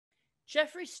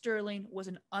Jeffrey Sterling was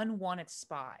an unwanted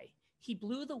spy. He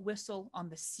blew the whistle on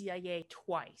the CIA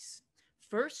twice.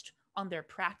 First, on their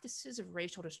practices of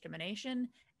racial discrimination,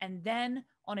 and then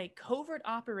on a covert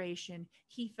operation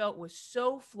he felt was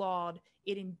so flawed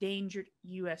it endangered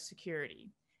U.S.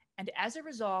 security. And as a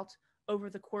result, over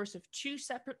the course of two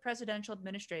separate presidential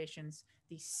administrations,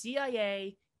 the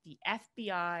CIA, the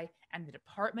FBI, and the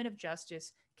Department of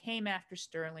Justice came after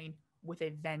Sterling with a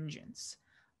vengeance.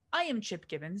 I am Chip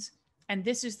Gibbons, and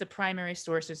this is the Primary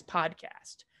Sources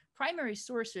podcast. Primary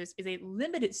Sources is a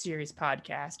limited series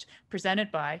podcast presented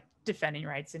by Defending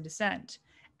Rights in Dissent.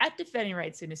 At Defending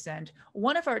Rights in Dissent,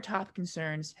 one of our top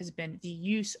concerns has been the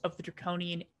use of the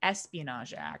draconian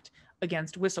Espionage Act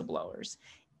against whistleblowers.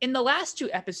 In the last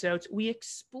two episodes, we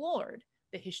explored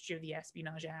the history of the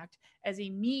Espionage Act as a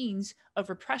means of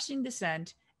repressing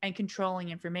dissent and controlling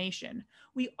information.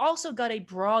 We also got a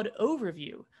broad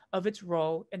overview of its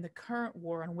role in the current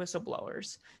war on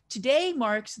whistleblowers. Today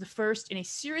marks the first in a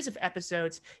series of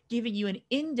episodes giving you an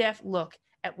in-depth look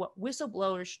at what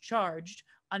whistleblowers charged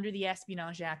under the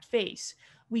Espionage Act face.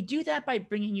 We do that by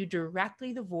bringing you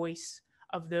directly the voice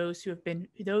of those who have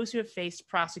faced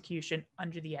prosecution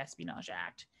under the Espionage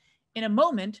Act. In a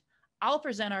moment, I'll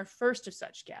present our first of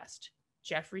such guests,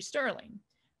 Jeffrey Sterling.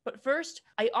 But first,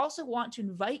 I also want to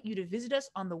invite you to visit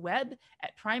us on the web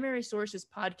at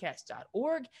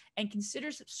primarysourcespodcast.org and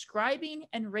consider subscribing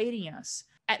and rating us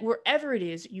at wherever it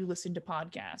is you listen to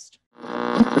podcasts.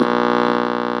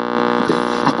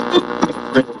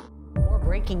 More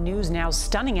breaking news now.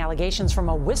 Stunning allegations from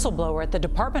a whistleblower at the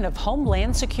Department of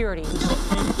Homeland Security.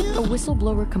 A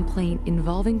whistleblower complaint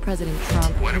involving President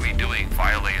Trump. What are we doing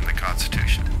violating the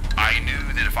Constitution? I knew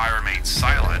that if I remained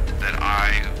silent, that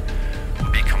I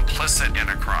would be complicit in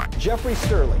a crime. Jeffrey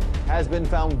Sterling has been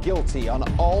found guilty on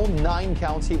all 9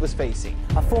 counts he was facing.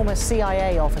 A former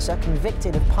CIA officer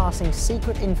convicted of passing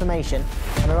secret information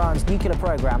on Iran's nuclear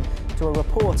program to a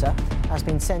reporter has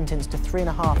been sentenced to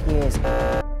 3.5 years.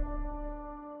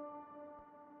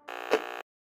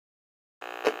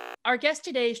 Our guest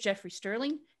today is Jeffrey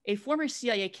Sterling, a former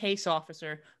CIA case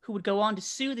officer who would go on to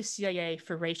sue the CIA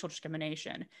for racial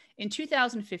discrimination. In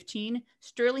 2015,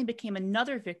 Sterling became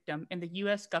another victim in the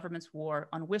U.S. government's war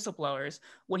on whistleblowers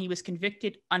when he was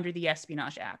convicted under the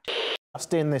Espionage Act.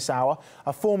 Just in this hour,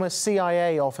 a former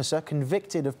CIA officer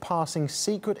convicted of passing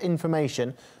secret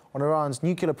information on Iran's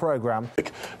nuclear program.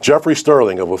 Jeffrey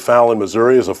Sterling of O'Fallon,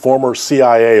 Missouri, is a former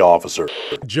CIA officer.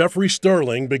 Jeffrey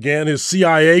Sterling began his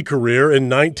CIA career in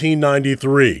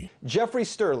 1993. Jeffrey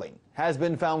Sterling has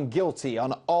been found guilty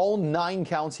on all 9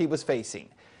 counts he was facing.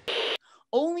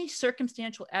 Only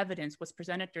circumstantial evidence was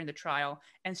presented during the trial,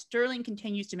 and Sterling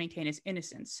continues to maintain his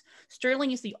innocence.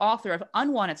 Sterling is the author of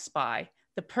Unwanted Spy,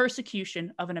 The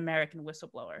Persecution of an American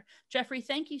Whistleblower. Jeffrey,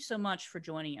 thank you so much for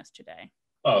joining us today.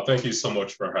 Oh, thank you so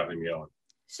much for having me on.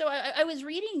 So I was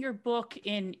reading your book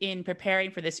in preparing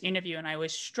for this interview, and I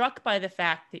was struck by the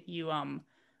fact that you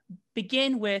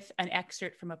begin with an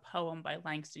excerpt from a poem by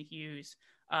Langston Hughes.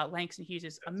 Langston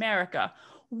Hughes' America.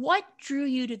 What drew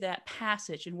you to that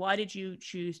passage, and why did you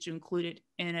choose to include it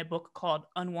in a book called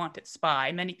Unwanted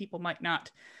Spy? Many people might not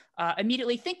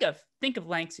immediately think of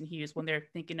Langston Hughes when they're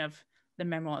thinking of the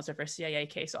memoirs of a CIA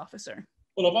case officer.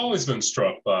 Well, I've always been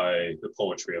struck by the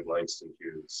poetry of Langston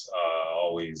Hughes.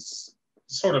 Always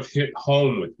sort of hit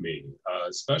home with me,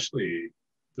 especially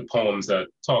the poems that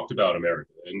talked about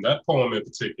America. And that poem in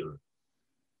particular,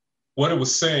 what it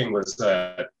was saying was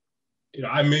that,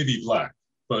 I may be Black,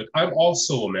 but I'm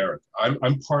also America.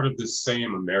 I'm part of this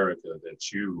same America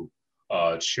that you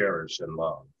cherish and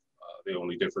love. The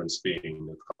only difference being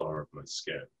the color of my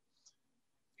skin.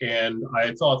 And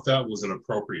I thought that was an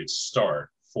appropriate start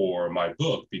for my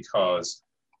book, because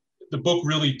the book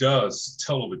really does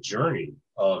tell of a journey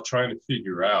of trying to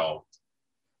figure out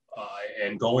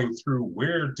and going through,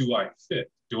 where do I fit?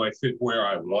 Do I fit where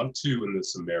I want to in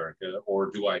this America,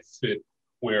 or do I fit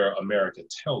where America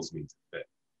tells me to fit?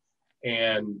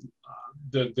 And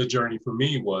the journey for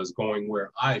me was going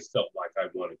where I felt like I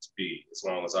wanted to be, as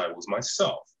long as I was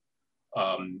myself.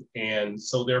 And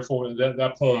so therefore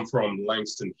that poem from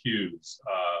Langston Hughes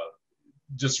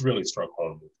just really struck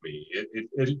home with me.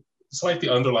 It's like the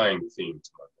underlying theme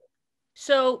to my book.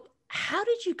 So how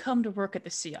did you come to work at the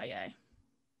CIA?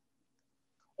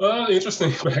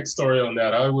 Interesting backstory on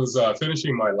that. I was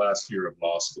finishing my last year of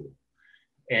law school.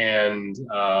 And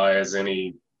as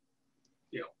any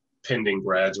pending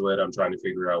graduate, I'm trying to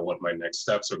figure out what my next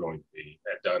steps are going to be.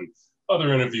 I'd done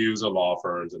other interviews at law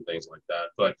firms and things like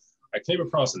that. But I came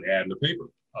across an ad in the paper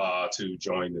to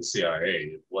join the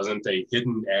CIA. It wasn't a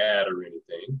hidden ad or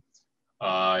anything.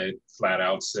 It flat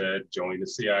out said, join the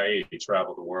CIA,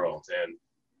 travel the world. And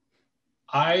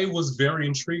I was very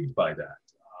intrigued by that.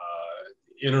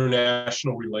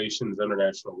 International relations,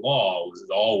 international law was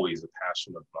always a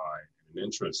passion of mine and an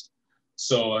interest.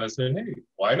 So I said, hey,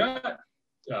 why not?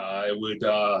 It would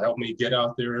help me get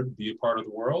out there and be a part of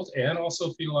the world, and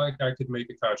also feel like I could make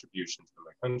a contribution to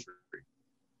my country.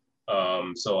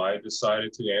 So I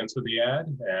decided to answer the ad,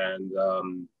 and a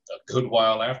good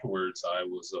while afterwards, I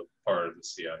was a part of the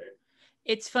CIA.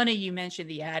 It's funny you mentioned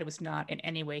the ad was not in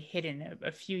any way hidden.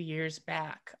 A few years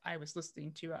back, I was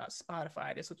listening to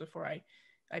Spotify. This was before I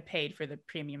paid for the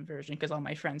premium version, because all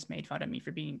my friends made fun of me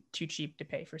for being too cheap to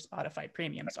pay for Spotify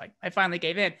premium. So I finally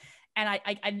gave in, and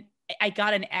I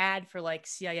got an ad for like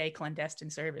CIA clandestine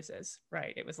services,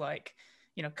 right? It was like,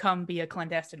 you know, come be a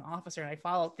clandestine officer. And I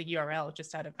followed the URL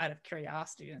just out of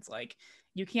curiosity. And it's like,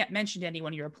 you can't mention to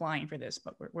anyone you're applying for this,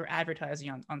 but we're advertising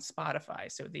on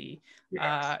Spotify. So the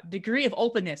degree of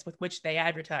openness with which they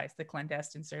advertise the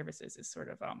clandestine services is sort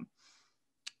of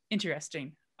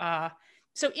interesting.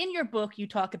 So in your book, you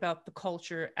talk about the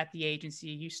culture at the agency.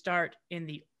 You start in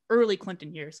the early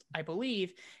Clinton years, I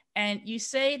believe. And you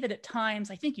say that at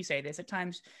times, I think you say this, at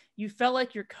times you felt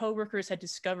like your coworkers had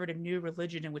discovered a new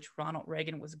religion in which Ronald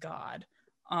Reagan was God.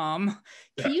 Can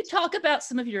you talk about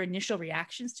some of your initial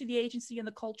reactions to the agency and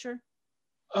the culture?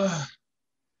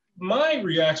 My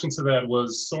reaction to that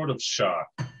was sort of shock,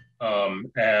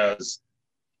 as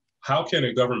how can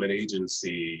a government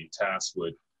agency tasked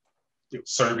with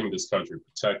serving this country,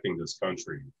 protecting this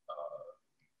country,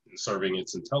 serving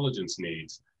its intelligence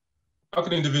needs, how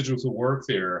can individuals who work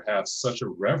there have such a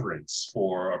reverence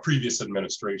for a previous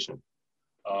administration,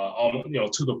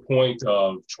 to the point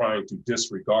of trying to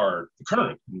disregard the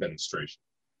current administration?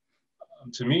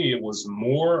 To me, it was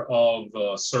more of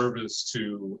a service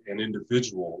to an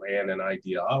individual and an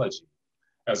ideology,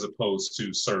 as opposed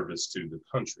to service to the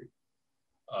country,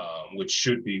 which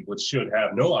should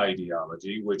have no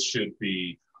ideology, which should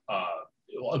be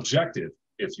objective,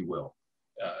 if you will.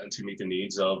 And to meet the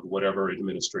needs of whatever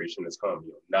administration has come,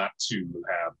 not to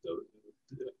have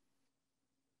the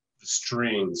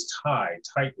strings tied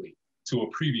tightly to a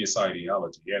previous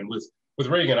ideology. And with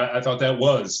Reagan, I thought that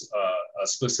was a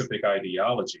specific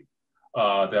ideology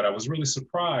that I was really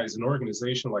surprised an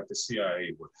organization like the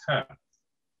CIA would have.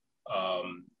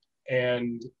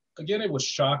 And again, it was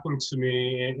shocking to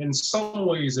me. In some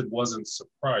ways, it wasn't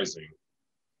surprising.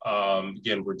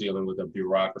 Again, we're dealing with a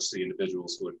bureaucracy,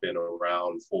 individuals who had been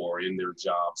around in their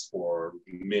jobs for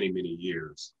many, many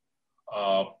years.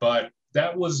 But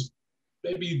that was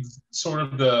maybe sort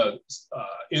of the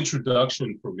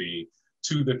introduction for me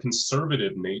to the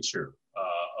conservative nature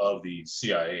of the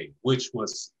CIA, which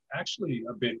was actually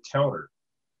a bit counter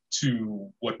to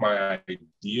what my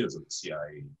ideas of the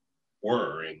CIA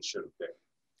were and should have been.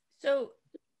 So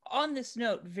on this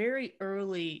note, very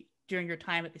early during your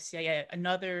time at the CIA,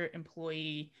 another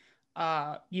employee,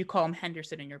 you call him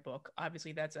Henderson in your book.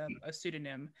 Obviously, that's a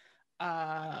pseudonym.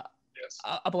 Yes.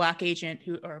 A Black agent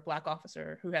or a Black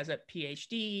officer who has a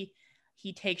PhD,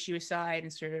 he takes you aside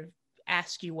and sort of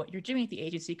asks you what you're doing at the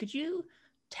agency. Could you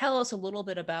tell us a little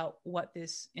bit about what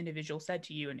this individual said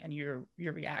to you and your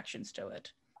reactions to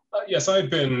it? Yes, I've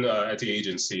been at the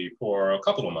agency for a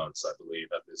couple of months, I believe,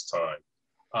 at this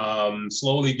time.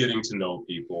 Slowly getting to know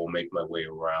people, make my way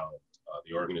around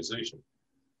the organization.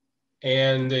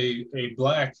 And a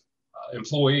Black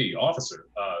employee officer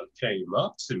came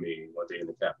up to me one day in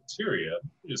the cafeteria,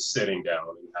 just sitting down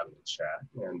and having a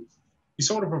chat. And he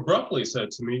sort of abruptly said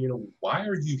to me, why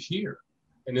are you here?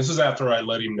 And this is after I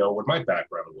let him know what my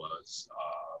background was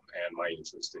and my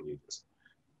interest in this.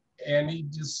 And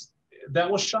that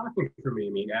was shocking for me.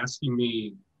 I mean, asking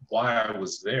me why I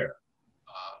was there.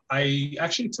 I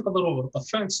actually took a little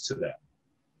offense to that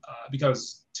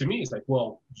because to me, it's like,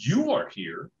 well, you are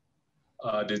here.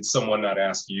 Did someone not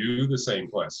ask you the same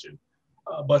question?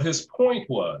 But his point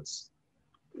was,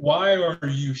 why are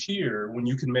you here when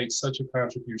you can make such a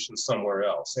contribution somewhere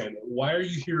else? And why are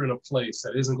you here in a place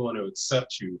that isn't going to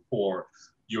accept you for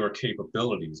your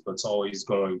capabilities, but it's always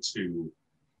going to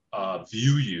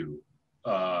view you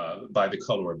by the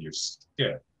color of your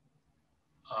skin?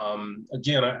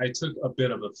 Again, I took a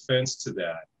bit of offense to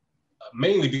that,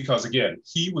 mainly because, again,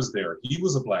 he was there. He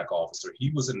was a Black officer.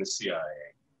 He was in the CIA.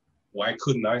 Why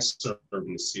couldn't I serve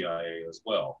in the CIA as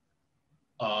well?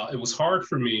 It was hard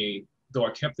for me, though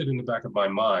I kept it in the back of my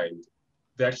mind,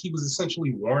 that he was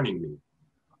essentially warning me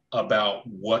about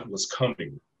what was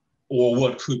coming or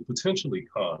what could potentially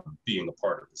come being a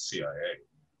part of the CIA.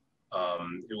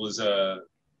 It was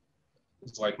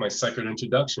like my second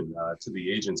introduction to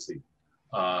the agency.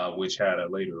 which had a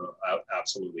later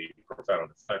absolutely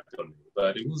profound effect on me.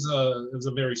 But it was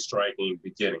a very striking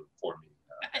beginning for me.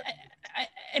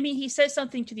 I mean, he says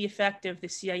something to the effect of the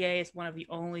CIA is one of the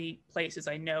only places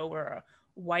I know where a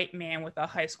white man with a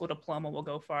high school diploma will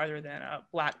go farther than a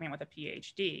black man with a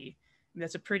PhD. I mean,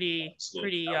 that's a pretty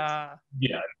yeah,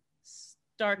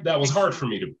 stark. That was hard for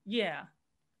me to. Yeah.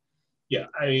 Yeah,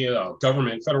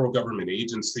 federal government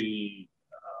agency.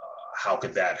 How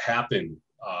could that happen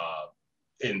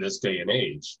in this day and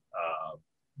age?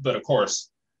 But of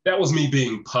course, that was me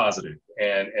being positive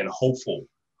and hopeful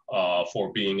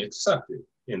for being accepted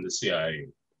in the CIA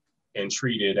and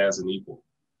treated as an equal.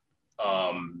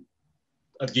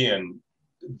 Again,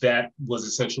 that was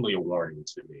essentially a warning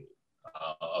to me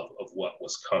of what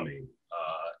was coming.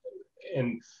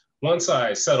 And once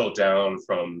I settled down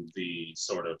from the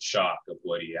sort of shock of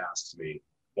what he asked me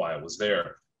why I was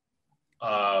there,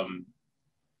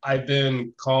 I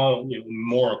then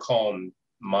more calm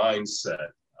mindset,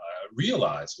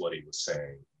 realized what he was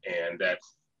saying and that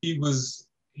he was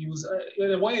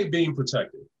in a way being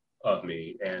protective of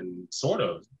me and sort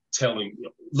of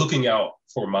looking out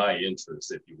for my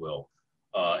interests, if you will,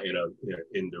 in an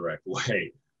indirect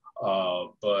way.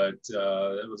 But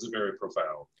it was very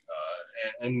profound.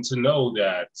 And to know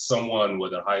that someone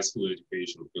with a high school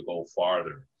education could go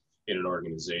farther in an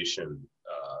organization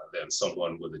than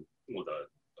someone with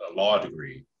a law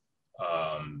degree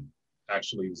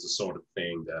actually was the sort of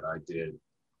thing that I did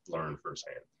learn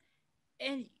firsthand.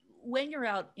 And when you're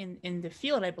out in the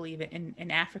field, I believe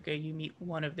in Africa, you meet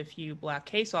one of the few Black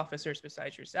case officers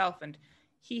besides yourself, and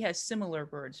he has similar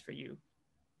words for you,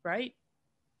 right?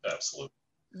 Absolutely.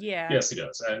 Yeah. Yes, he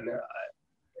does.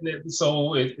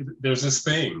 So there's this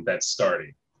thing that's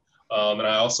starting. And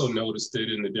I also noticed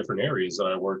it in the different areas that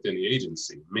I worked in the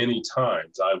agency. Many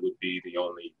times I would be the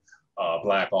only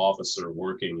Black officer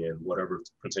working in whatever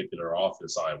particular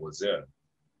office I was in.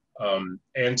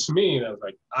 And to me, I was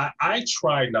like, I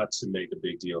try not to make a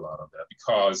big deal out of that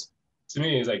because to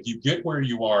me, it's like you get where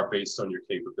you are based on your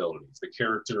capabilities, the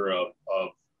character of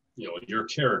your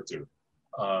character,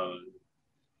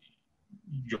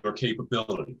 your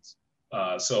capabilities.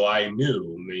 So I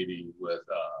knew, maybe with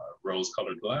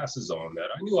rose-colored glasses on, that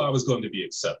I knew I was going to be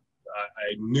accepted.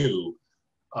 I knew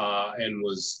and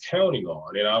was counting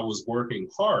on, and I was working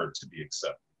hard to be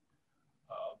accepted.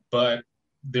 But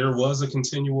there was a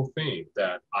continual thing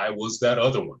that I was that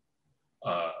other one,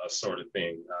 sort of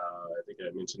thing. I think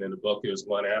I mentioned in the book, there's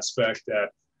one aspect that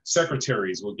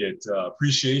secretaries will get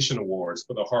appreciation awards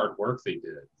for the hard work they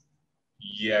did.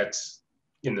 Yet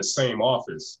in the same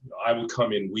office, I would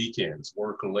come in weekends,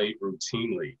 work late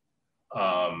routinely,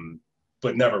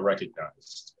 but never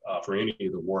recognized for any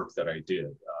of the work that I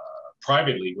did.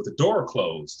 Privately, with the door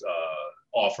closed,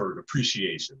 offered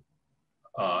appreciation,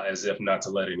 as if not to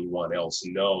let anyone else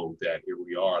know that here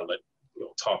we are,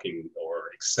 talking or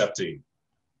accepting,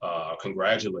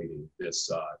 congratulating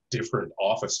this different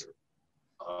officer.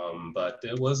 But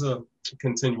it was a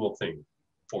continual thing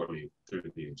for me through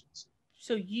the agency.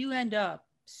 So you end up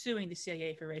suing the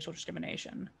CIA for racial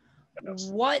discrimination.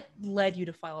 Absolutely. What led you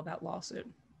to file that lawsuit?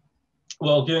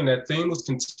 Well, again, that thing was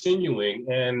continuing,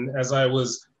 and as I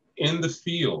was in the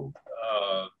field,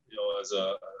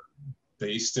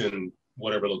 based in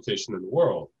whatever location in the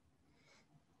world,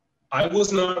 I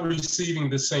was not receiving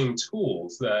the same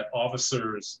tools that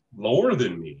officers lower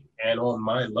than me and on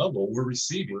my level were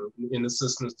receiving in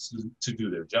assistance to do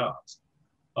their jobs.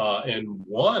 And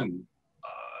one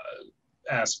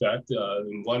aspect,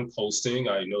 in one posting,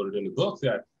 I noted in the book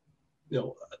that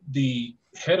the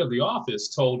head of the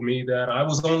office told me that I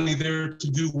was only there to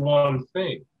do one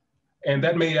thing. And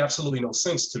that made absolutely no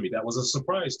sense to me. That was a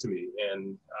surprise to me.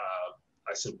 And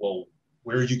I said, well,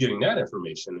 where are you getting that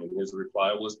information? And his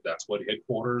reply was, that's what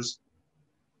headquarters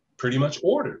pretty much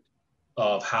ordered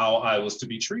of how I was to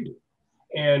be treated.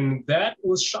 And that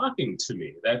was shocking to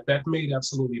me. That made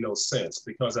absolutely no sense,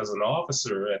 because as an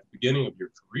officer at the beginning of your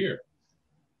career,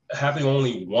 having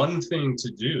only one thing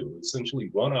to do, essentially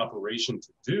one operation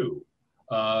to do,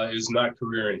 is not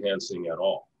career enhancing at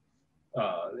all.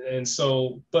 And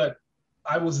so, but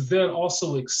I was then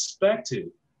also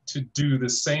expected to do the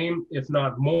same, if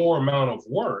not more amount of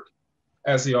work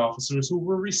as the officers who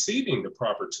were receiving the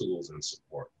proper tools and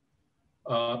support.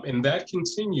 And that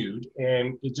continued,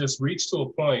 and it just reached to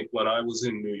a point when I was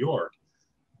in New York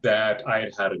that I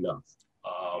had had enough.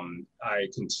 I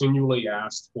continually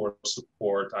asked for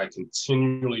support. I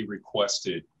continually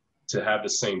requested to have the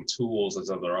same tools as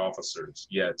other officers,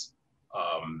 yet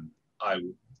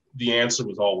the answer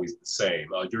was always the same.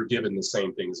 You're given the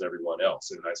same thing as everyone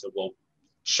else. And I said, well,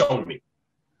 show me.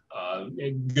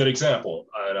 A good example,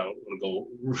 I don't want to go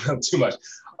around too much.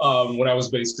 When I was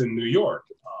based in New York,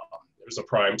 there's a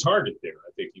prime target there.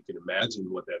 I think you can imagine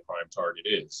what that prime target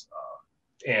is.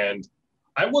 And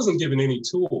I wasn't given any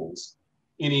tools,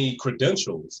 any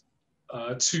credentials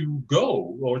to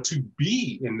go or to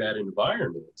be in that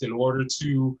environment in order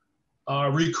to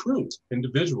recruit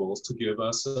individuals to give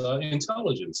us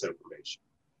intelligence information.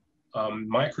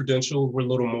 My credentials were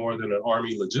little more than an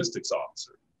Army logistics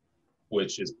officer,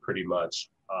 which is pretty much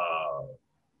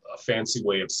a fancy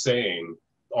way of saying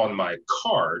on my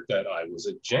card that I was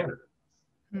a janitor.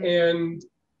 And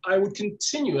I would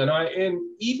continue, and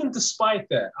even despite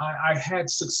that, I had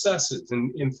successes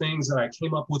in things that I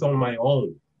came up with on my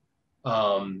own,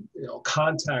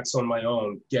 contacts on my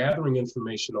own, gathering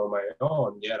information on my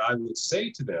own. Yet I would say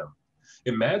to them,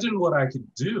 imagine what I could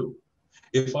do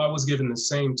if I was given the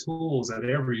same tools that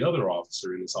every other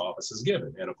officer in this office is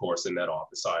given. And of course, in that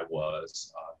office, I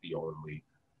was the only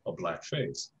Black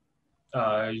face.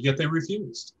 Yet they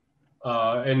refused.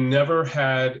 And never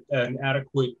had an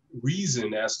adequate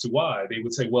reason as to why. They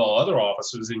would say, well, other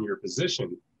officers in your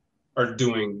position are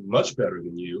doing much better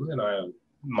than you. And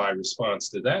my response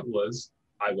to that was,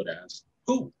 I would ask,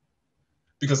 who?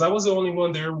 Because I was the only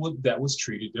one there that was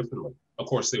treated differently. Of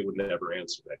course, they would never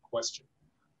answer that question.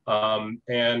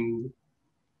 And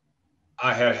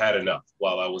I had had enough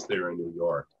while I was there in New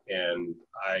York. And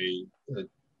it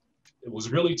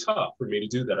was really tough for me to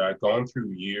do that. I'd gone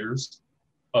through years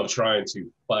of trying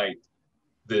to fight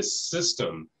this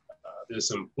system,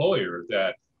 this employer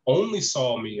that only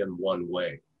saw me in one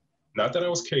way. Not that I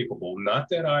was capable, not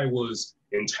that I was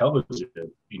intelligent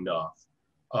enough,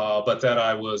 but that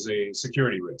I was a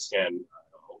security risk. And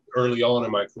early on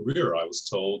in my career, I was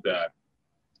told that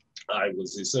I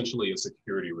was essentially a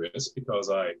security risk because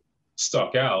I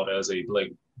stuck out as a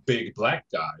big Black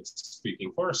guy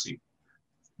speaking Farsi,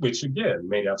 which again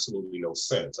made absolutely no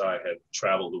sense. I had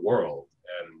traveled the world,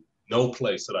 and no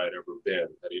place that I had ever been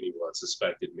had anyone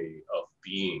suspected me of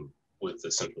being with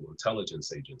the Central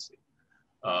Intelligence Agency.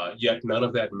 Yet none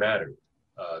of that mattered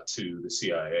to the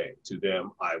CIA. To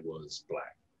them, I was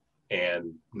Black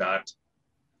and not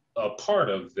a part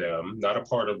of them, not a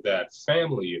part of that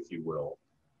family, if you will.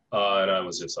 And I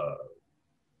was just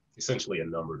essentially a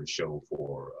number to show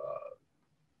for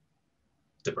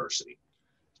diversity,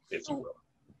 if you will.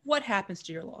 What happens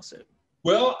to your lawsuit?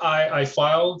 Well, I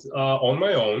filed on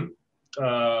my own,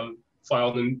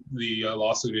 filed in the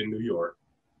lawsuit in New York.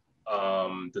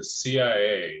 The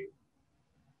CIA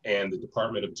and the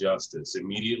Department of Justice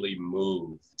immediately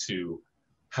moved to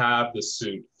have the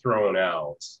suit thrown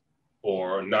out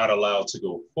or not allowed to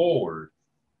go forward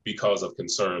because of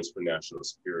concerns for national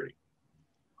security.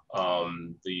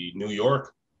 The New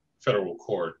York federal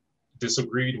court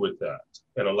disagreed with that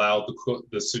and allowed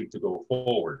the suit to go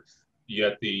forward.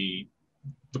 Yet the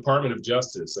Department of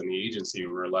Justice and the agency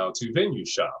were allowed to venue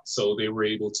shop. So they were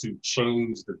able to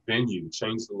change the venue,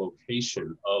 change the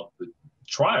location of the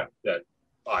trial that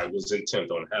I was intent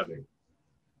on having.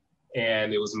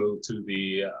 And it was moved to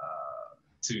the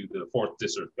 4th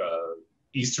District,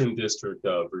 Eastern District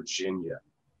of Virginia.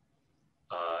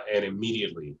 And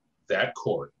immediately that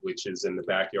court, which is in the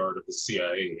backyard of the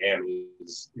CIA and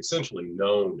is essentially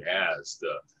known as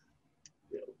the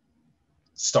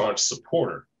staunch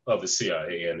supporter of the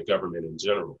CIA and the government in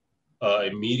general,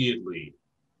 immediately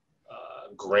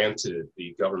granted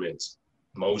the government's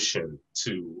motion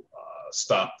to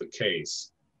stop the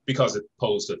case because it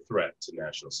posed a threat to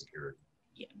national security.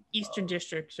 Yeah, Eastern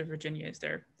District of Virginia is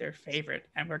their favorite,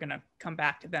 and we're gonna come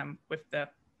back to them with the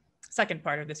second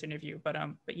part of this interview. But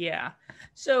yeah,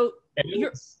 so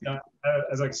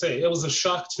as I say, it was a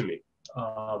shock to me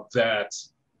that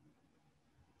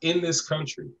in this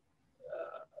country,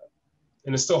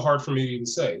 and it's still hard for me to even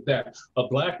say, that a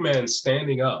Black man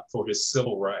standing up for his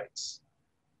civil rights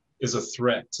is a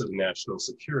threat to the national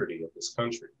security of this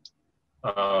country.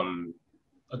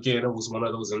 Again, it was one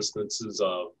of those instances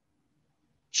of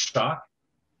shock,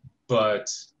 but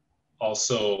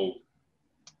also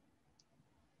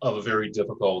of a very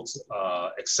difficult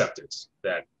acceptance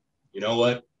that, you know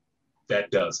what,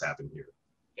 that does happen here,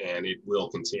 and it will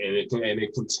continue, and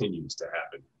it continues to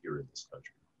happen here in this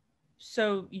country.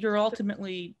 So you're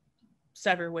ultimately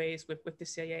sever ways with the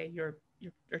CIA. You're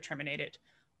terminated,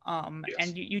 yes.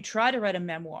 And you try to write a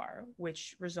memoir,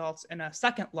 which results in a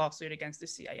second lawsuit against the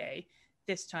CIA.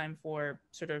 This time for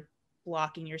sort of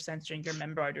blocking your censoring your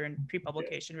memoir during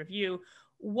pre-publication review.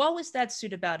 What was that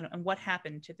suit about, and what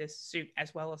happened to this suit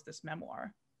as well as this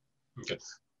memoir? Okay.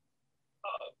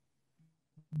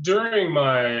 During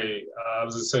my, I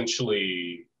was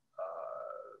essentially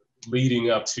leading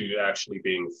up to actually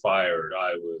being fired,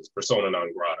 I was persona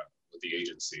non grata with the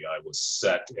agency. I was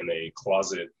set in a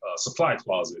closet, supply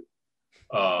closet,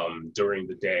 during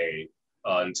the day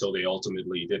until they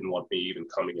ultimately didn't want me even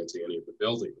coming into any of the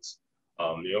buildings.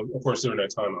 Of course, during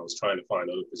that time, I was trying to find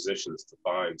other positions to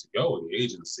go in the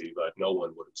agency, but no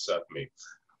one would accept me.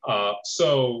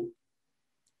 So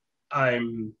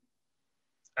I'm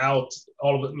out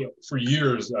all of it, for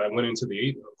years. I went into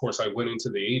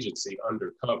the agency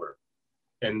undercover,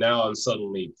 and now I'm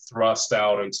suddenly thrust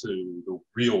out into the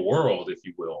real world, if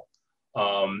you will.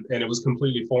 And it was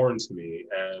completely foreign to me,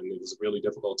 and it was a really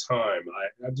difficult time.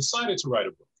 I decided to write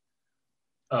a book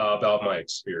about my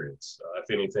experience.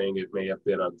 If anything, it may have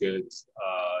been a good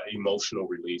emotional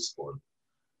release for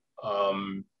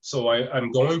me. So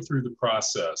I'm going through the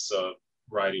process of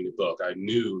writing the book. I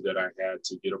knew that I had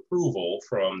to get approval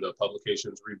from the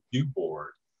Publications Review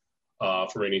Board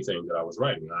for anything that I was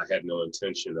writing. I had no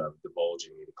intention of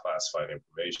divulging any classified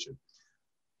information.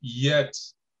 Yet,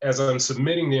 as I'm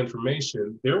submitting the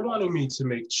information, they're wanting me to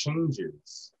make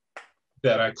changes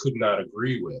that I could not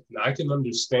agree with. Now, I can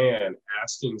understand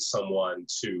asking someone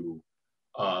to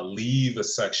leave a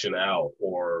section out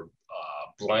or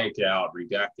blank out,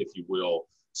 redact, if you will,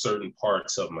 certain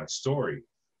parts of my story.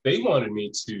 They wanted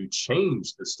me to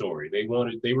change the story. They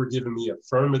were giving me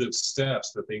affirmative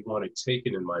steps that they wanted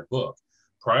taken in my book,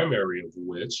 primary of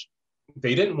which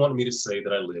they didn't want me to say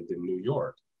that I lived in New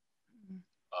York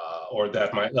or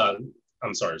that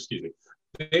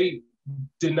they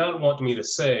did not want me to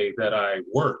say that I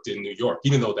worked in New York,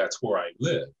 even though that's where I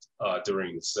lived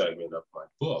during the segment of my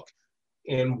book.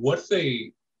 And what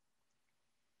they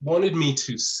wanted me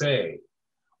to say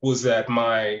was that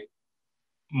my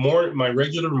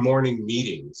regular morning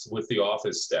meetings with the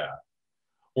office staff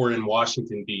were in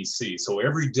Washington, D.C. So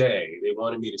every day they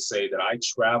wanted me to say that I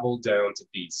traveled down to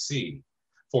D.C.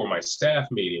 for my staff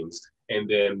meetings and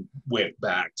then went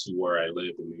back to where I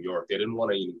lived in New York. They didn't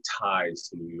want any ties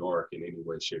to New York in any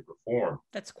way, shape, or form.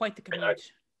 That's quite the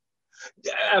commute.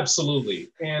 Absolutely.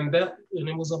 And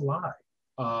it was a lie.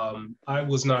 I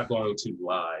was not going to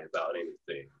lie about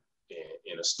anything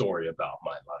in a story about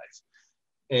my life.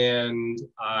 And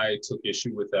I took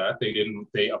issue with that.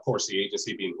 Of course, the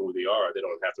agency being who they are, they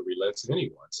don't have to relent to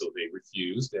anyone. So they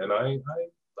refused, and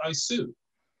I sued.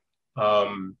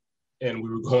 And we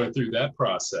were going through that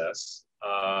process.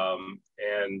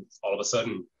 And all of a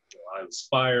sudden, I was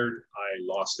fired. I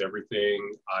lost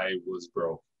everything. I was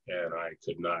broke, and I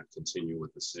could not continue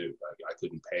with the suit. I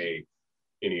couldn't pay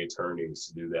any attorneys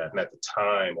to do that. And at the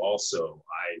time, also,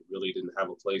 I really didn't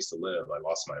have a place to live. I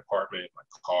lost my apartment, my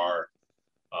car.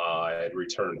 I had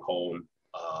returned home,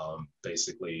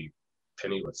 basically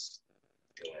penniless.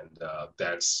 And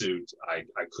that suit, I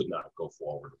could not go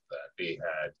forward with that. They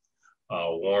had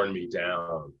worn me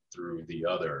down through the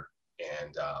other.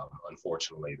 And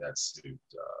unfortunately, that suit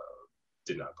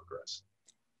did not progress.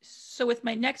 So with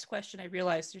my next question, I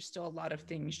realize there's still a lot of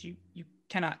things you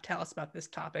cannot tell us about this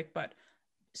topic, but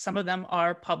some of them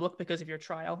are public because of your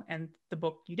trial and the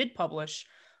book you did publish.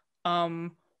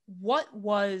 What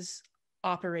was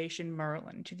Operation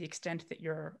Merlin, to the extent that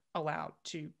you're allowed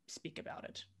to speak about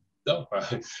it? No,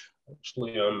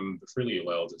 actually, I'm freely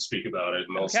allowed to speak about it.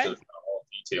 Most, if not all,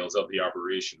 details of the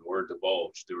operation were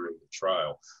divulged during the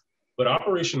trial. But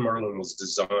Operation Merlin was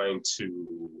designed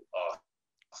to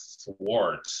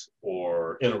thwart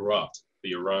or interrupt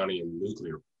the Iranian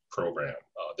nuclear program,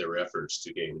 their efforts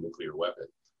to gain a nuclear weapon.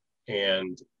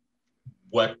 And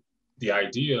what the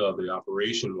idea of the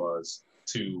operation was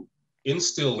to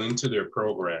instill into their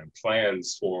program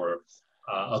plans for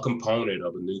a component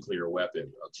of a nuclear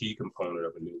weapon, a key component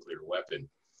of a nuclear weapon.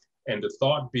 And the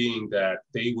thought being that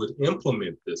they would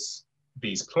implement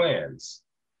these plans,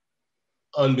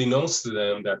 unbeknownst to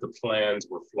them that the plans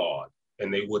were flawed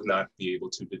and they would not be able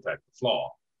to detect the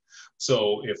flaw.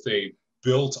 So if they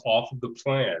built off of the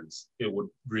plans, it would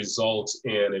result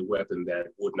in a weapon that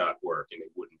would not work and they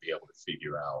wouldn't be able to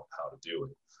figure out how to do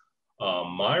it.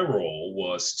 My role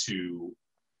was to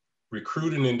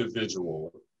recruit an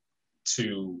individual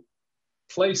to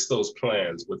place those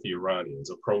plans with the Iranians,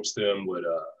 approach them with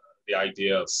the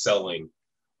idea of selling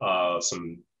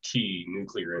some key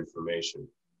nuclear information.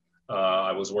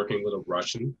 I was working with a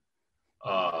Russian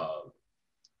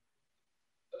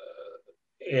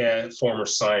and former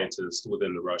scientist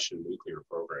within the Russian nuclear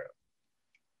program,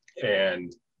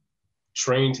 and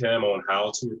trained him on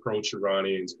how to approach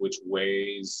Iranians, which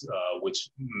ways, which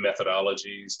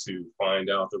methodologies to find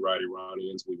out the right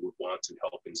Iranians we would want to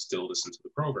help instill this into the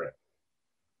program.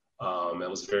 It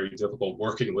was very difficult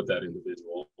working with that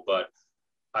individual, but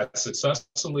I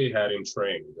successfully had him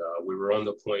trained. We were on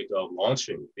the point of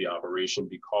launching the operation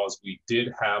because we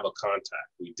did have a contact.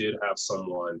 We did have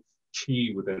someone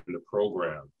key within the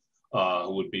program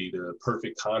who would be the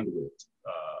perfect conduit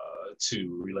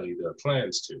to relay the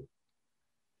plans to.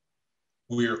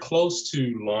 We're close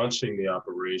to launching the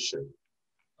operation.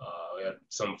 We had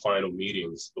some final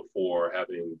meetings before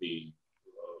having the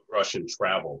Russian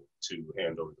travel to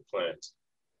hand over the plans.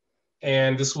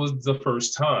 And this was the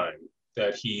first time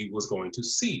that he was going to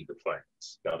see the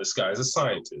plans. Now, this guy is a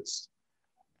scientist,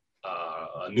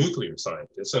 a nuclear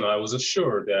scientist, and I was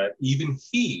assured that even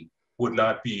he would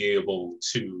not be able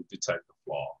to detect a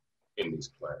flaw in these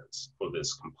plans for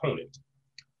this component.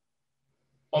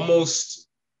 Almost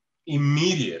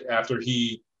immediate after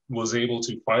he was able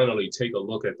to finally take a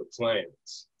look at the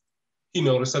plans, he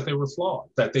noticed that they were flawed,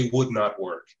 that they would not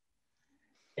work.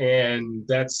 And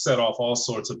that set off all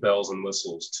sorts of bells and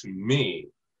whistles to me,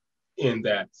 in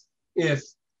that if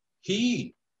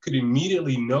he could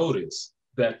immediately notice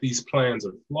that these plans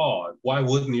are flawed, why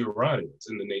wouldn't the Iranians?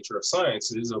 In the nature of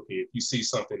science is, okay, if you see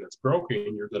something that's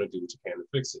broken, you're going to do what you can to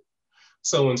fix it.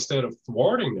 So instead of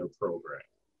thwarting their program,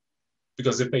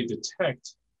 because if they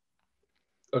detect,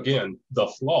 again, the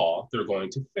flaw, they're going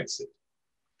to fix it.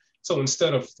 So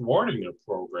instead of thwarting their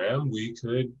program, we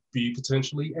could be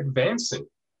potentially advancing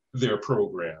their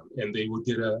program, and they would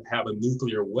have a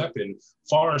nuclear weapon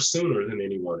far sooner than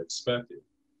anyone expected.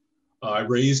 I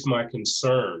raised my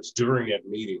concerns during that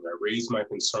meeting. I raised my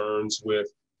concerns with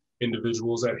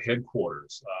individuals at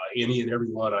headquarters, any and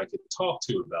everyone I could talk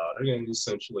to about it, and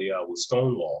essentially I was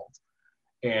stonewalled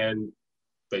and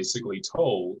basically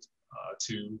told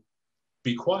to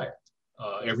be quiet.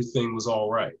 Everything was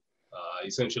all right.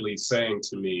 Essentially saying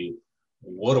to me,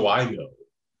 what do I know?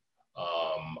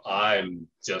 I'm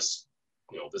just,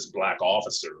 this Black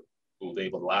officer who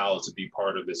they've allowed to be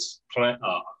part of this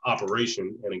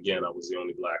operation. And again, I was the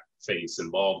only Black face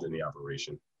involved in the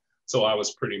operation. So I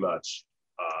was pretty much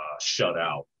shut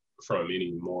out from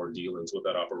any more dealings with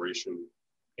that operation.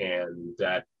 And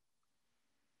that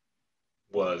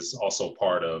was also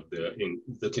part of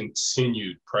the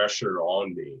continued pressure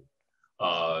on me.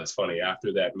 It's funny,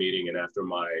 after that meeting and after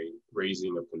my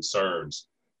raising of concerns,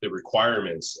 the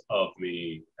requirements of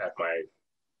me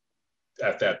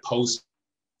at that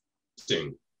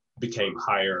posting became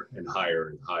higher and higher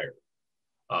and higher.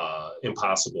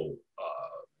 Impossible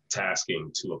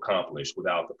tasking to accomplish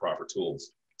without the proper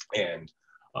tools. And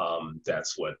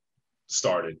that's what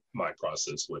started my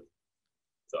process with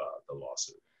the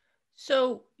lawsuit.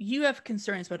 So you have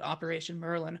concerns about Operation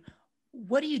Merlin.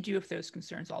 What do you do with those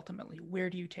concerns ultimately? Where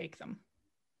do you take them?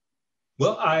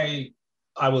 Well, I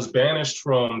was banished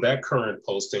from that current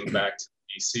posting back to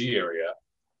the DC area,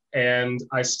 and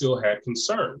I still had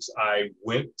concerns. I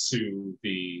went to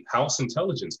the House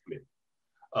Intelligence Committee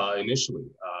initially.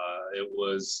 It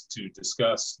was to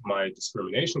discuss my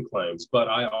discrimination claims, but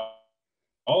I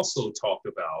also talked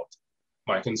about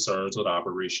my concerns with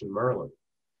Operation Merlin.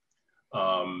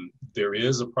 There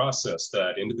is a process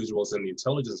that individuals in the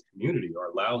intelligence community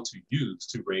are allowed to use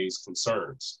to raise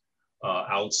concerns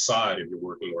outside of your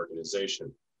working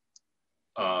organization.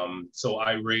 So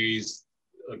I raised,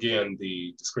 again,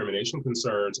 the discrimination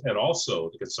concerns and also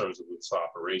the concerns of this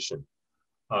operation.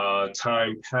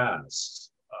 Time passed.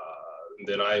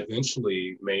 Then I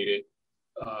eventually made it,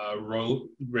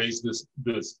 raised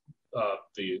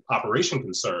the operation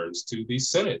concerns to the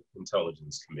Senate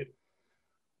Intelligence Committee.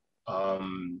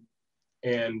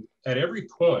 And at every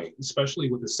point,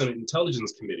 especially with the Senate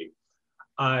Intelligence Committee,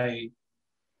 I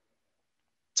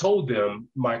told them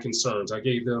my concerns. I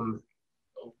gave them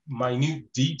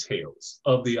minute details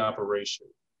of the operation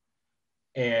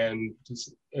and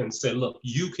said, look,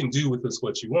 you can do with this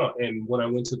what you want. And when I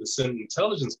went to the Senate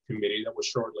Intelligence Committee, that was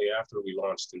shortly after we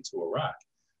launched into Iraq.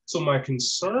 So my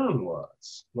concern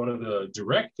was, one of the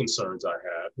direct concerns I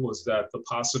had was that the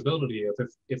possibility of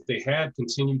if they had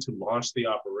continued to launch the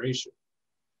operation,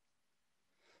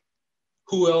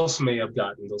 who else may have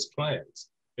gotten those plans?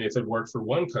 If it worked for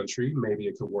one country, maybe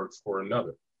it could work for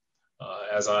another.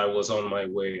 As I was on my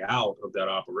way out of that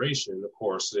operation, of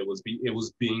course, it was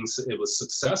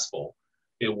successful.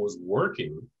 It was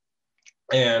working,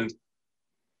 and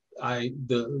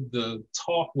the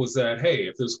talk was that, hey,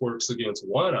 if this works against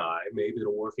one eye, maybe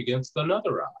it'll work against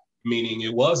another eye. Meaning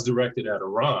it was directed at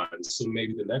Iran, so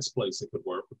maybe the next place it could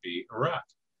work would be Iraq.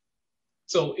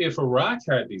 So if Iraq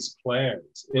had these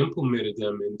plans, implemented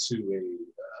them into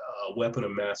a weapon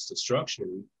of mass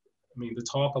destruction, I mean, the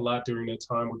talk a lot during that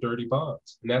time were dirty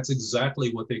bombs. And that's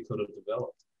exactly what they could have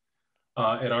developed.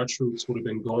 And our troops would have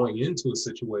been going into a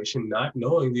situation not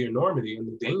knowing the enormity and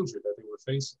the danger that they were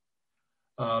facing.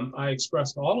 I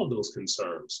expressed all of those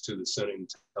concerns to the Senate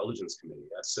Intelligence Committee.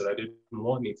 I said I didn't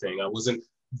want anything. I wasn't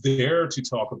there to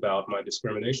talk about my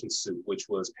discrimination suit, which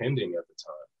was pending at the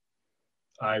time.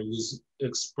 I was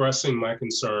expressing my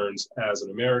concerns as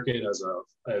an American, as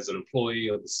an employee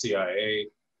of the CIA,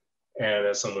 and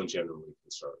as someone generally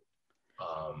concerned.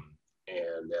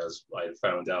 And as I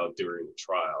found out during the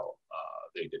trial,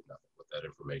 they did nothing with that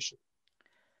information.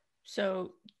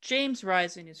 So James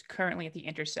Risen is currently at The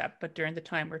Intercept, but during the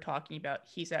time we're talking about,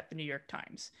 he's at the New York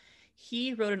Times.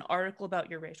 He wrote an article about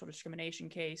your racial discrimination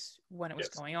case when it was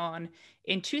going on.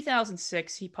 In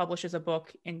 2006, he publishes a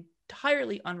book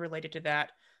entirely unrelated to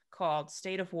that called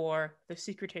State of War, The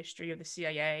Secret History of the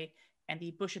CIA and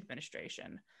the Bush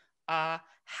Administration. How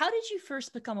did you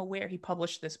first become aware he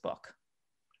published this book?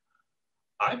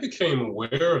 I became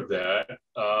aware of that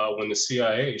when the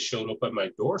CIA showed up at my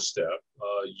doorstep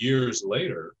years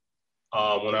later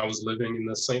when I was living in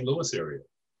the St. Louis area.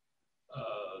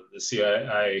 The CIA,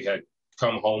 I had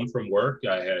come home from work.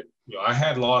 I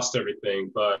had lost everything,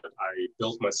 but I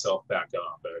built myself back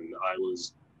up, and I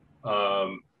was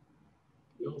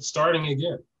starting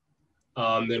again.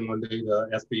 Then one day the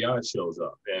FBI shows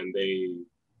up and they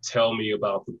tell me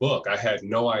about the book. I had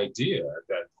no idea at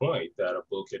that point that a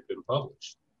book had been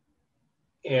published.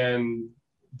 And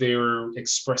they were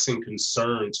expressing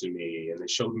concern to me, and they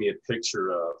showed me a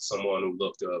picture of someone who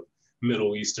looked of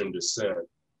Middle Eastern descent,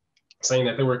 saying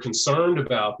that they were concerned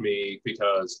about me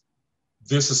because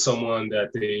this is someone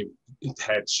that they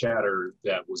had chatter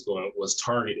that was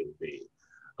targeting me.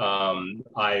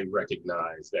 I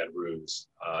recognized that ruse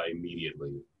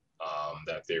immediately,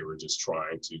 that they were just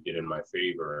trying to get in my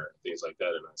favor, things like that.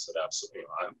 And I said, absolutely,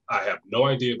 I have no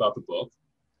idea about the book,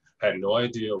 had no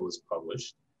idea it was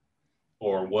published,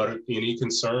 or what any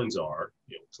concerns are.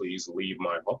 Please leave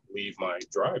my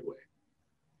driveway.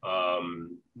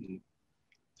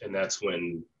 And that's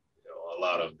when a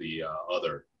lot of the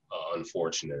other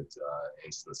unfortunate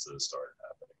instances started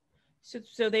happening.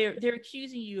 So they're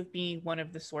accusing you of being one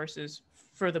of the sources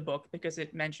for the book because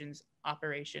it mentions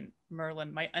Operation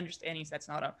Merlin. My understanding is that's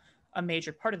not a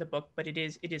major part of the book, but it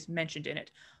is mentioned in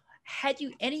it. Had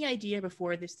you any idea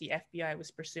before this the FBI was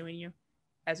pursuing you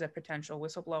as a potential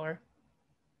whistleblower?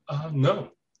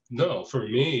 No. For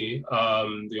me,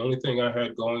 the only thing I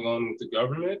had going on with the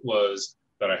government was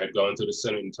that I had gone to the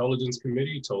Senate Intelligence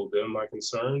Committee, told them my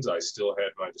concerns. I still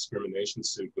had my discrimination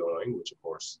suit going, which of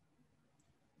course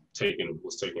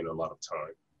was taking a lot of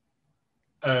time.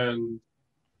 And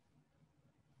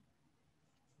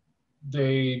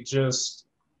they just,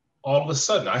 all of a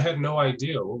sudden, I had no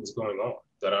idea what was going on,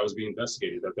 that I was being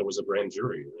investigated, that there was a grand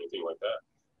jury or anything like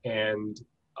that. And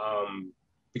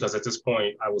because at this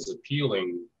point I was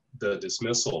appealing the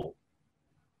dismissal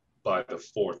by the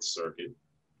Fourth Circuit.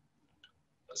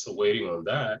 So waiting on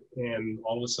that, and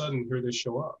all of a sudden here they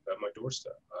show up at my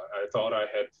doorstep. I thought I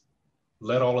had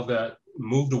let all of that,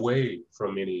 moved away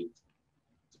from any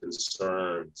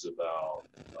concerns about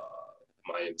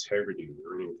my integrity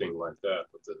or anything like that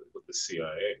with the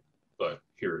CIA, but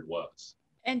here it was.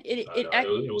 And it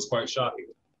was quite shocking.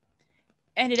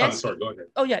 And sorry, go ahead.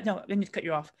 Oh yeah, no, I didn't cut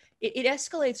you off. It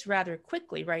escalates rather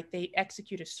quickly, right? They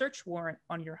execute a search warrant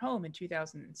on your home in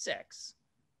 2006.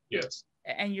 Yes.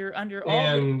 And you're under all.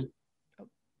 And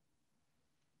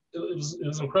it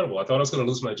was incredible. I thought I was going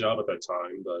to lose my job at that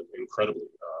time, but incredibly,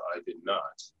 I did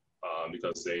not,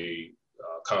 because they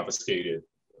confiscated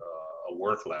a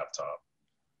work laptop.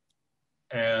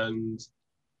 And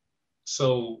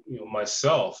so,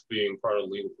 myself being part of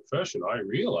the legal profession, I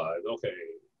realized, okay,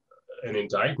 an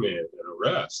indictment, an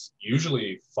arrest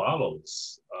usually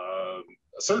follows a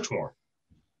search warrant.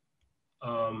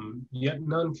 Yet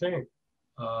none came.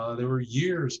 There were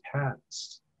years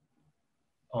past,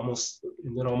 almost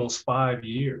 5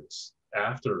 years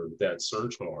after that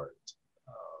search warrant,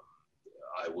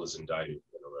 I was indicted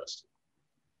and arrested.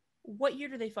 What year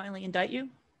did they finally indict you?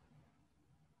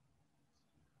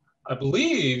 I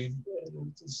believe,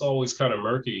 it's always kind of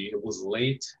murky, it was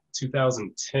late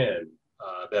 2010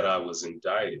 that I was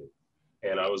indicted,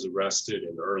 and I was arrested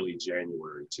in early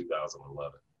January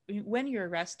 2011. When you're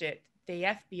arrested,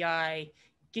 the FBI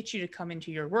gets you to come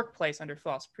into your workplace under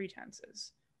false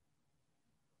pretenses.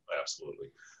 Absolutely.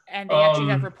 And they actually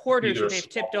have reporters who they've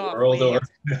tipped off.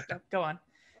 Go on.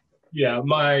 Yeah,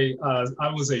 I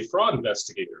was a fraud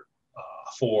investigator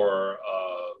for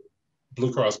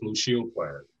Blue Cross Blue Shield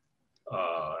plan.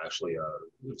 Actually, it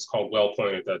was called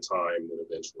WellPoint at that time, and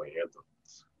eventually Anthem.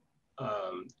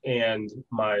 And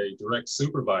my direct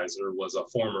supervisor was a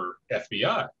former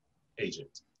FBI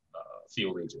agent,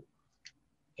 field agent.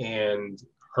 And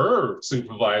her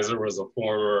supervisor was a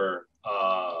former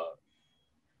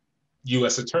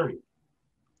U.S. attorney.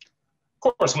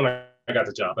 Of course, when I got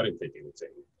the job, I didn't think anything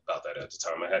about that at the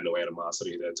time. I had no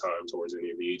animosity at that time towards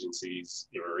any of the agencies,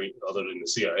 other than the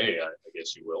CIA, I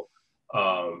guess you will.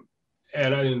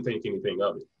 And I didn't think anything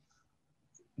of it.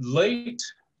 Late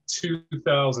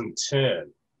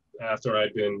 2010, after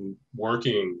I'd been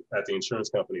working at the insurance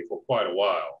company for quite a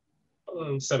while,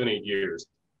 7, 8 years,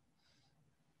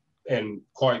 and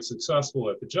quite successful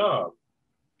at the job,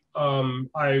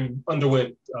 I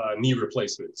underwent knee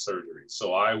replacement surgery.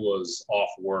 So I was off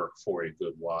work for a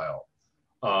good while.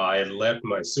 I had left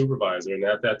my supervisor, and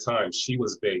at that time, she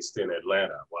was based in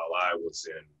Atlanta while I was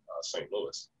in St.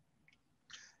 Louis.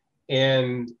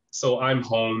 And so I'm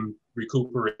home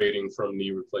recuperating from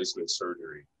knee replacement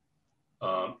surgery.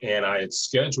 And I had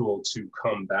scheduled to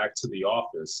come back to the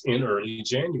office in early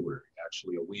January,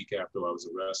 actually a week after I was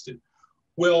arrested.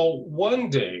 Well, one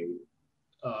day,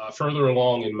 further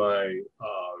along in my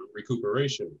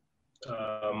recuperation,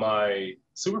 my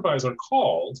supervisor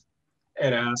called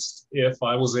and asked if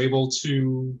I was able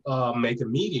to make a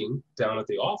meeting down at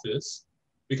the office,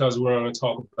 because we're going to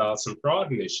talk about some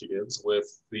fraud initiatives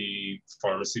with the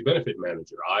pharmacy benefit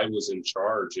manager. I was in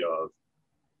charge of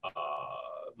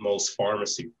most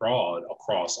pharmacy fraud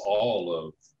across all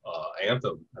of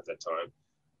Anthem at that time.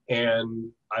 And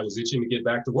I was itching to get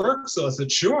back to work. So I said,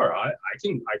 sure, I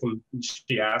can.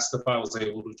 She asked if I was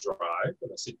able to drive.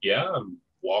 And I said, yeah, I'm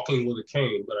walking with a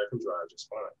cane, but I can drive just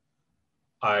fine.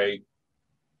 I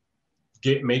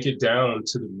make it down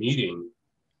to the meeting.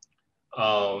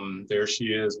 There she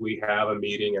is. We have a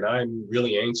meeting, and I'm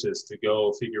really anxious to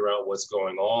go figure out what's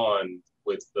going on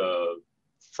with the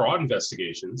fraud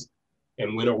investigations.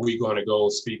 And when are we going to go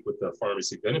speak with the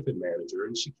pharmacy benefit manager?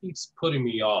 And she keeps putting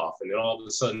me off. And then all of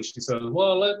a sudden she says,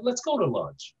 well, let's go to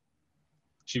lunch.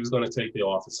 She was going to take the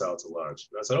office out to lunch.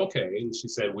 And I said, okay. And she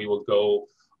said, we will go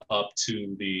up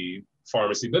to the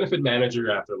pharmacy benefit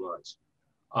manager after lunch.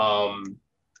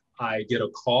 I get a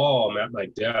call. I'm at my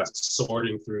desk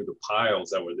sorting through the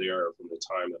piles that were there from the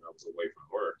time that I was away from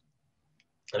work.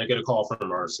 And I get a call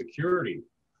from our security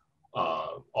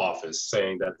office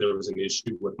saying that there was an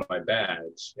issue with my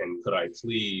badge and could I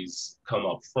please come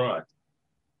up front.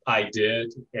 I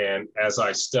did, and as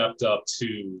I stepped up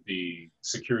to the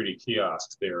security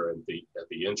kiosk there at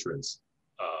the entrance,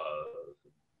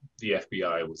 the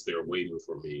FBI was there waiting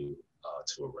for me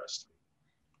to arrest me.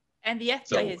 And the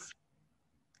FBI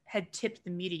had tipped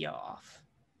the media off,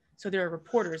 so there are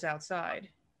reporters outside.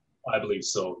 I believe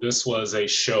so. This was a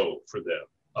show for them.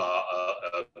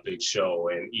 A big show,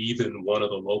 and even one of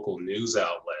the local news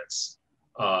outlets,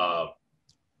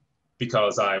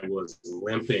 because I was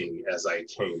limping as I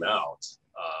came out,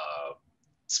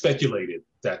 speculated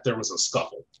that there was a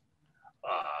scuffle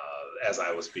as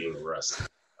I was being arrested.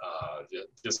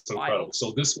 Just incredible.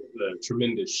 So this was a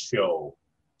tremendous show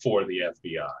for the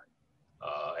FBI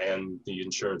and the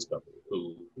insurance company,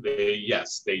 who they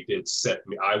did set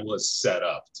me. I was set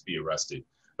up to be arrested.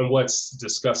 And what's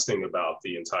disgusting about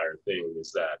the entire thing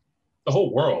is that the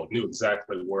whole world knew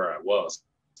exactly where I was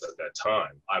at that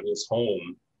time. I was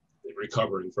home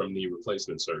recovering from knee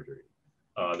replacement surgery.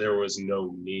 There was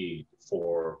no need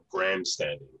for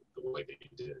grandstanding the way they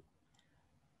did.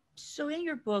 So in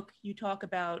your book, you talk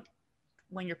about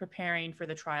when you're preparing for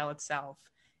the trial itself,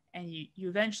 and you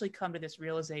eventually come to this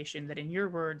realization that, in your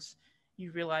words,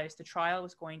 you realized the trial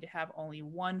was going to have only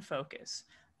one focus: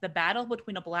 the battle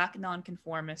between a Black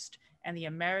nonconformist and the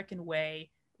American way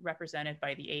represented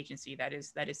by the agency, that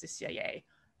is the CIA.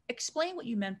 Explain what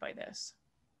you meant by this.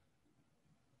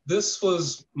 This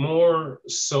was more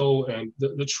so, and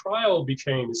the trial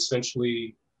became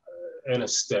essentially an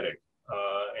aesthetic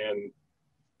and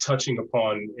touching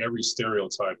upon every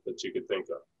stereotype that you could think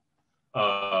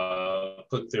of,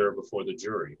 put there before the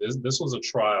jury. This was a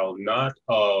trial not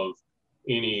of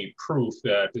any proof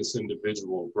that this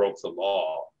individual broke the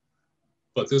law,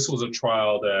 but this was a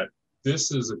trial that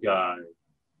this is a guy,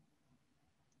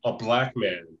 a Black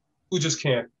man, who just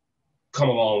can't come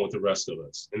along with the rest of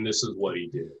us. And this is what he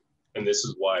did. And this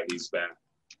is why he's back.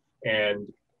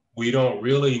 And we don't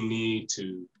really need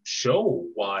to show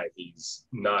why he's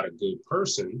not a good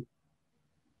person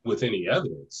with any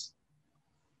evidence.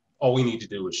 All we need to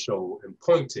do is show and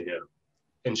point to him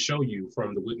and show you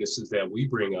from the witnesses that we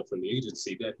bring up from the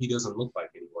agency that he doesn't look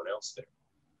like anyone else there.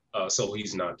 So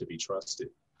he's not to be trusted,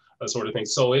 that sort of thing.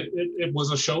 So it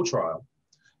was a show trial.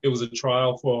 It was a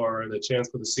trial for the chance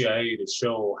for the CIA to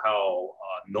show how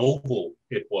noble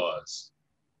it was.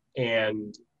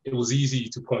 And it was easy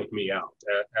to point me out,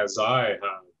 as I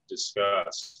have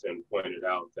discussed and pointed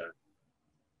out, that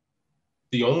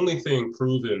the only thing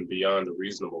proven beyond a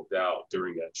reasonable doubt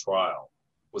during that trial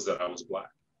was that I was Black.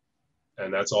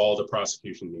 And that's all the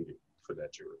prosecution needed for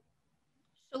that jury.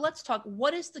 So let's talk,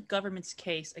 what does the government's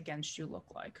case against you look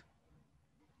like?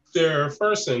 Their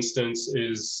first instance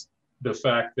is the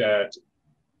fact that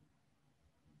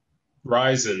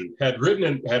Risen had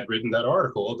written that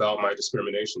article about my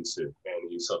discrimination suit,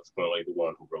 and he's subsequently the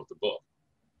one who wrote the book.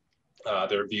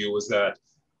 Their view was that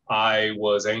I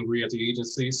was angry at the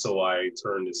agency, so I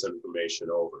turned this information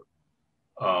over.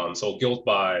 So guilt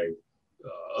by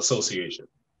association,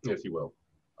 if you will.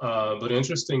 But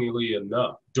interestingly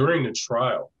enough, during the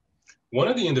trial, one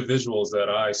of the individuals that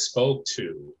I spoke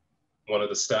to, one of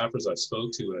the staffers I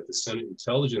spoke to at the Senate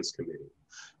Intelligence Committee,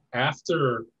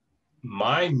 after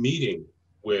my meeting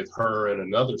with her and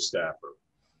another staffer,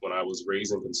 when I was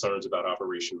raising concerns about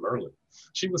Operation Merlin,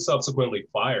 she was subsequently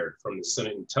fired from the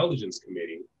Senate Intelligence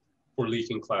Committee for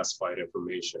leaking classified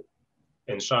information.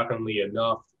 And shockingly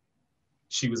enough,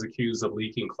 she was accused of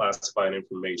leaking classified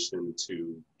information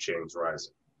to James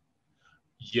Risen.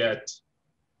 Yet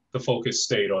the focus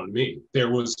stayed on me.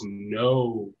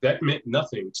 That meant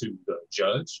nothing to the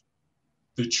judge,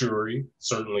 the jury,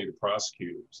 certainly the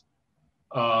prosecutors.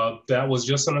 That was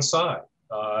just an aside.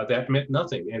 That meant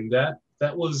nothing. And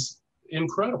that was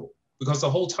incredible, because the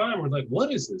whole time we're like,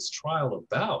 what is this trial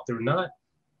about? They're not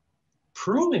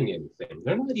proving anything.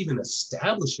 They're not even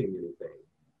establishing anything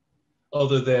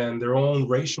other than their own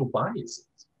racial biases.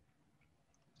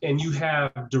 And you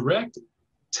have direct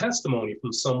testimony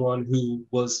from someone who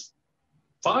was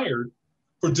fired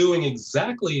for doing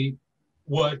exactly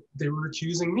what they were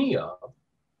accusing me of,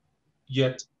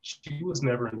 yet she was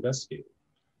never investigated.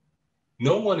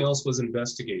 No one else was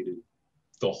investigated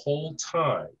the whole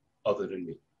time other than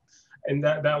me. And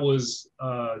that was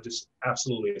just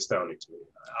absolutely astounding to me.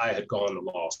 I had gone to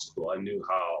law school. I knew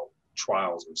how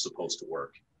trials were supposed to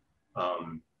work.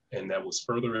 And that was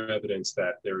further evidence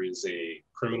that there is a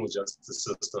criminal justice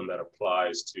system that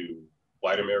applies to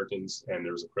white Americans, and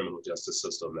there's a criminal justice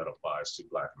system that applies to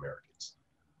Black Americans.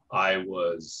 I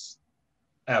was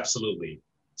absolutely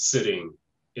sitting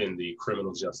in the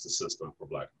criminal justice system for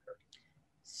Black Americans.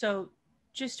 So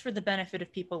just for the benefit of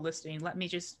people listening, let me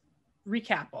just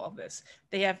recap all of this.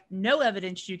 They have no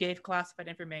evidence you gave classified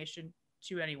information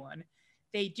to anyone.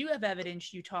 They do have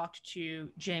evidence you talked to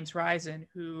James Risen,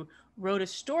 who wrote a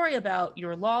story about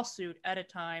your lawsuit at a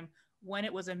time when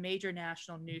it was a major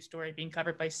national news story being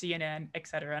covered by CNN, et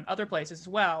cetera, and other places as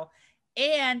well.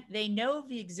 And they know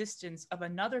the existence of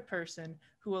another person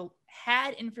who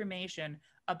had information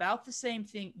about the same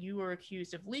thing you were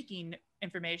accused of leaking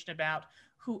information about,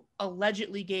 who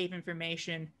allegedly gave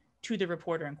information to the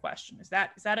reporter in question. Is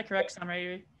that a correct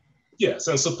summary? Yes,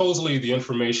 and supposedly the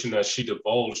information that she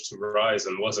divulged to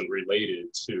Risen wasn't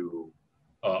related to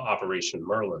Operation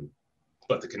Merlin,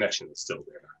 but the connection is still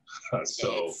there.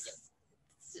 So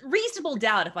it's reasonable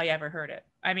doubt if I ever heard it.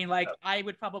 I mean, like, I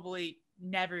would probably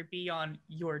never be on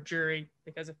your jury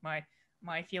because of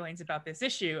my feelings about this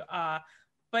issue.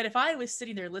 But if I was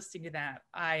sitting there listening to that,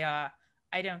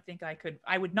 I don't think I could.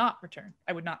 I would not return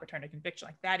a conviction.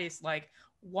 Like, that is like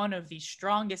one of the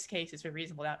strongest cases for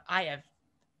reasonable doubt I have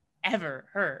ever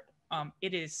heard.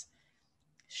 It is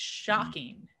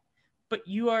shocking, but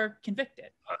you are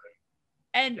convicted.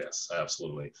 And yes,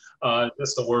 absolutely.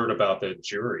 Just a word about that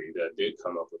jury that did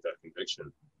come up with that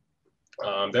conviction.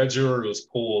 That jury was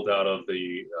pulled out of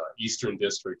the Eastern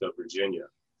District of Virginia,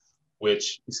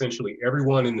 which essentially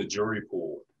everyone in the jury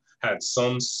pool had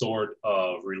some sort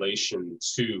of relation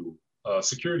to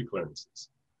security clearances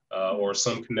or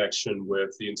some connection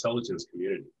with the intelligence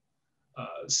community.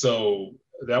 So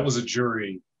that was a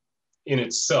jury in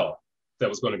itself that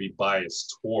was going to be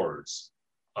biased towards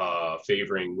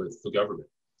favoring with the government.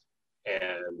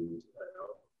 And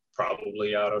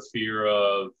probably out of fear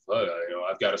of,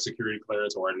 I've got a security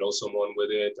clearance or I know someone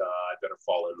with it, I better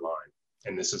fall in line.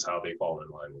 And this is how they fall in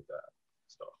line with that.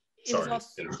 So sorry.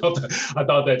 I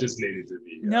thought that just needed to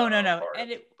be. No.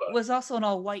 And it was also an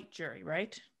all-white jury,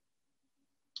 right?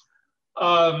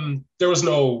 There was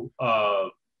no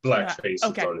black faces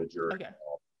on the jury. Okay.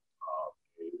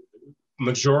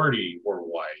 Majority were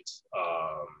white.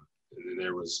 And then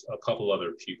there was a couple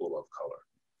other people of color.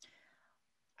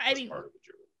 I mean, part of the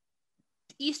jury.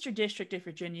 The Eastern District of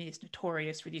Virginia is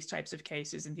notorious for these types of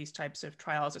cases and these types of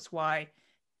trials. It's why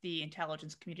the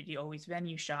intelligence community always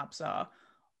venue shops.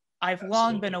 I've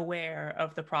long been aware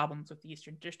of the problems with the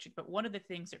Eastern District, but one of the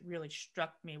things that really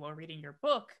struck me while reading your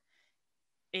book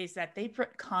is that they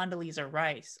put Condoleezza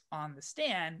Rice on the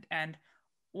stand. And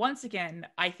once again,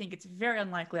 I think it's very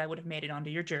unlikely I would have made it onto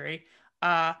your jury.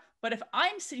 But if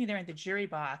I'm sitting there in the jury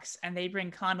box and they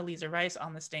bring Condoleezza Rice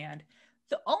on the stand,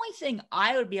 the only thing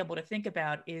I would be able to think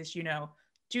about is,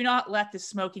 do not let the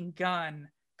smoking gun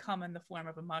come in the form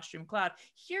of a mushroom cloud.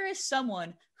 Here is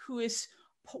someone who is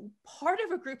part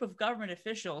of a group of government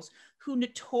officials who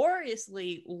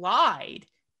notoriously lied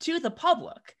to the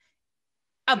public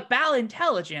about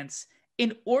intelligence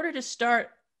in order to start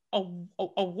a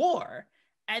war.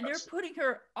 And they're putting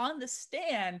her on the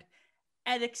stand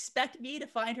and expect me to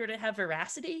find her to have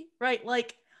veracity, right?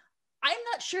 Like, I'm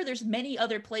not sure there's many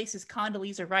other places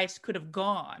Condoleezza Rice could have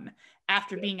gone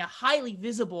after being a highly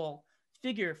visible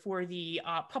figure for the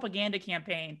propaganda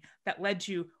campaign that led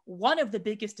to one of the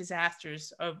biggest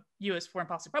disasters of U.S. foreign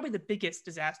policy, probably the biggest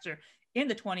disaster in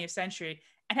the 20th century,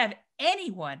 and have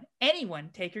anyone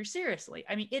take her seriously.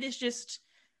 I mean, it is just,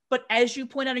 but as you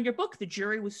point out in your book, the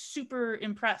jury was super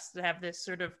impressed to have this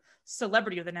sort of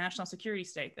celebrity of the national security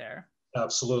state there.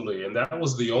 Absolutely. And that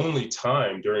was the only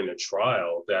time during the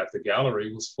trial that the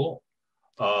gallery was full.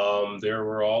 There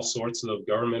were all sorts of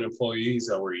government employees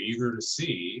that were eager to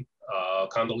see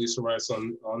Condoleezza Rice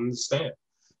on the stand.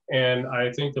 And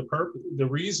I think the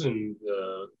reason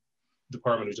the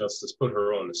Department of Justice put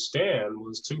her on the stand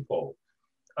was twofold,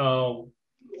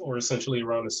 or essentially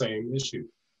around the same issue.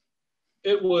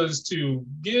 It was to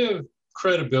give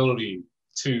credibility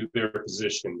to their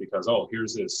position because, oh,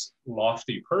 here's this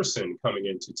lofty person coming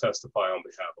in to testify on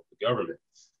behalf of the government.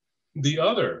 The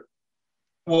other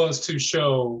was to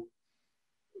show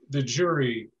the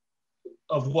jury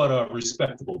of what a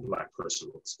respectable Black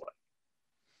person looks like.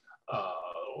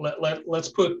 Let's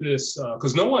put this,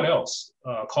 because no one else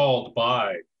called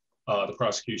by the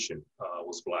prosecution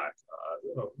was Black.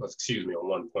 Excuse me, on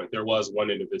one point, there was one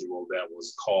individual that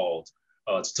was called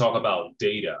to talk about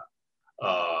data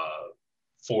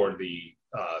for the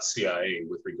CIA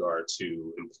with regard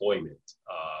to employment.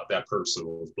 That person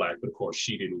was Black, but of course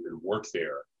she didn't even work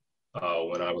there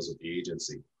when I was with the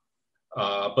agency.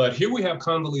 But here we have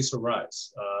Condoleezza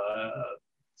Rice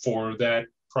for that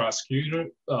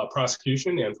prosecution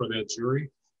and for that jury,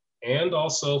 and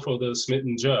also for the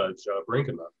smitten judge,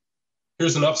 Brinkema.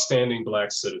 Here's an upstanding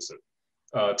Black citizen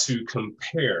to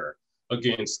compare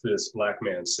against this Black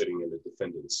man sitting in the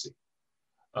defendant's seat.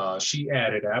 She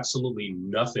added absolutely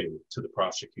nothing to the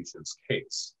prosecution's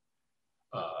case.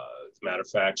 As a matter of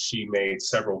fact, she made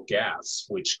several gaffes,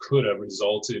 which could have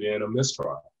resulted in a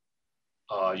mistrial.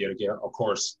 Yet again, of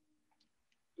course,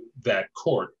 that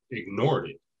court ignored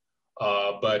it,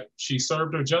 but she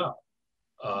served her job.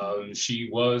 She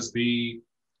was the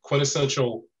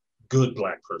quintessential good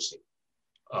Black person,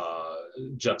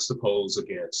 juxtaposed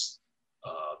against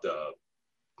the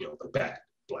bad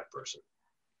Black person.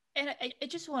 And I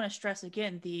just want to stress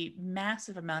again the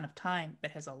massive amount of time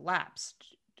that has elapsed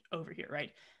over here,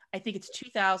 right? I think it's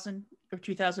 2000 or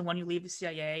 2001 you leave the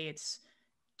CIA. It's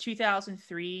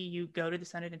 2003 you go to the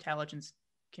Senate Intelligence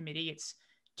Committee. It's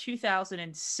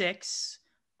 2006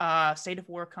 State of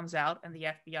War comes out and the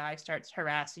FBI starts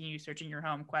harassing you, searching your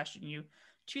home, questioning you.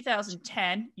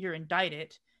 2010 you're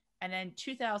indicted, and then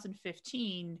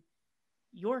 2015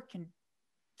 you're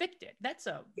convicted. That's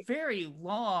a very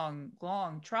long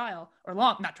trial, or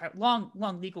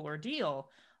long legal ordeal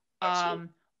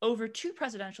over two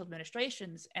presidential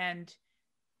administrations. And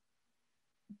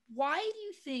why do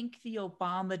you think the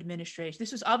Obama administration,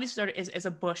 this was obviously started as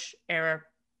a Bush era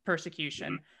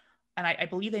persecution, and I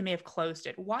believe they may have closed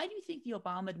it. Why do you think the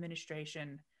Obama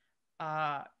administration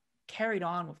carried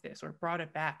on with this or brought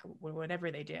it back, or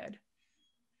whatever they did?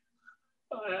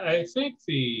 I think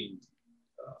the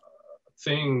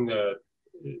thing that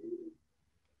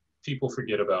people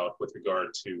forget about with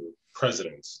regard to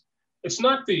presidents, it's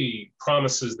not the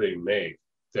promises they make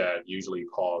that usually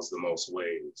cause the most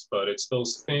waves, but it's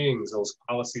those things, those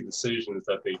policy decisions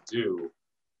that they do,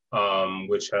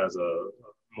 which has a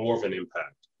more of an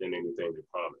impact than anything they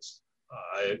promised.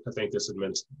 I think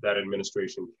that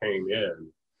administration came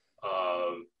in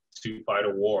to fight a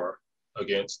war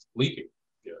against leaking.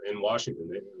 In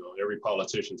Washington, every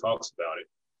politician talks about it,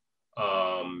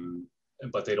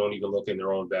 but they don't even look in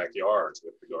their own backyards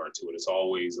with regard to it. It's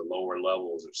always the lower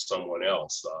levels or someone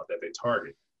else that they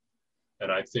target.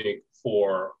 And I think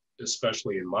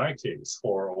especially in my case,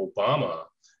 for Obama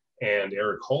and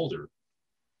Eric Holder,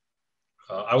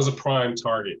 I was a prime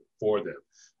target for them.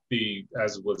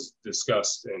 As was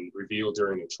discussed and revealed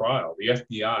during the trial, the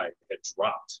FBI had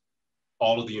dropped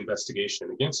all of the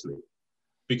investigation against me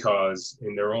because,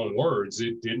 in their own words,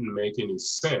 it didn't make any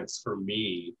sense for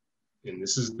me, and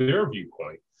this is their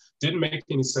viewpoint, didn't make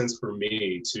any sense for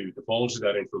me to divulge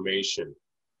that information,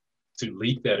 to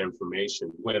leak that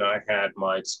information when I had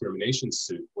my discrimination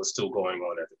suit was still going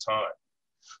on at the time.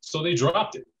 So they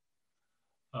dropped it.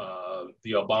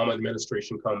 The Obama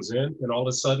administration comes in and all of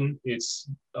a sudden it's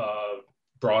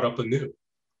brought up anew.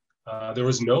 There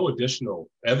was no additional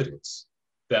evidence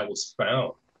that was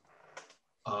found.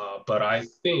 But I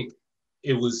think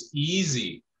it was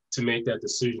easy to make that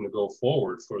decision to go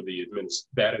forward for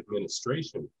that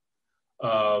administration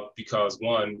because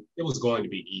one, it was going to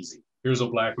be easy. Here's a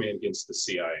black man against the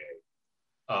CIA.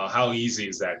 How easy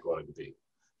is that going to be?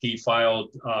 He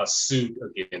filed a suit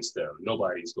against them.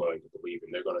 Nobody's going to believe him.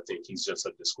 They're going to think he's just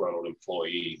a disgruntled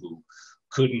employee who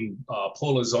couldn't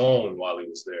pull his own while he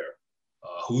was there.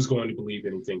 Who's going to believe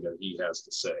anything that he has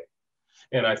to say?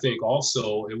 And I think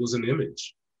also it was an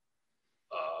image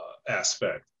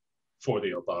aspect for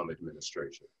the Obama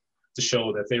administration to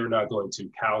show that they were not going to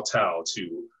kowtow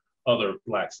to other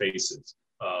black faces,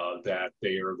 that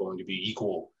they are going to be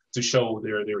equal, to show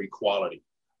their equality,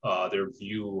 their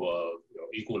view of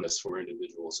equalness for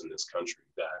individuals in this country,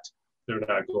 that they're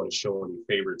not going to show any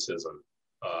favoritism.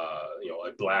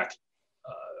 A black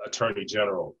attorney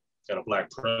general and a black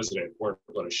president weren't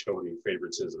going to show any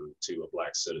favoritism to a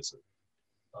black citizen.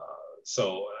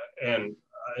 And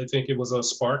I think it was a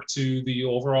spark to the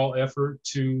overall effort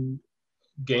to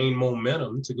gain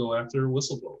momentum to go after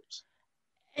whistleblowers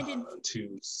and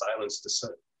to silence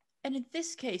dissent. And in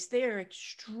this case, they are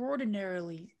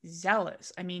extraordinarily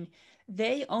zealous. I mean,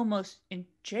 they almost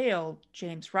jailed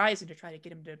James Risen to try to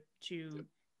get him to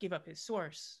give up his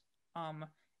source. And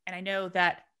I know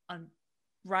that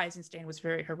Risen's stand was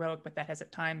very heroic, but that has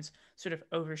at times sort of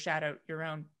overshadowed your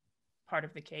own part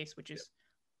of the case, which is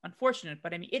unfortunate.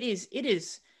 But I mean, it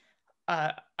is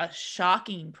a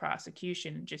shocking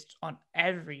prosecution just on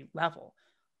every level.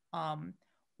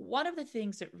 One of the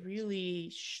things that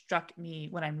really struck me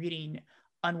when I'm reading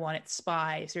Unwanted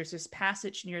Spies, there's this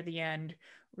passage near the end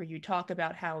where you talk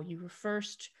about how you were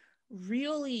first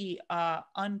really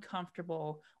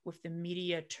uncomfortable with the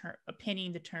media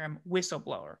pinning the term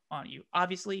whistleblower on you.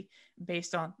 Obviously,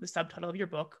 based on the subtitle of your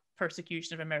book,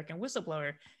 Persecution of American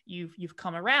Whistleblower, you've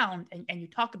come around and you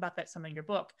talk about that some in your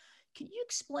book. Can you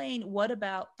explain what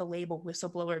about the label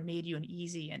whistleblower made you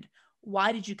uneasy, and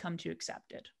why did you come to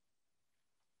accept it?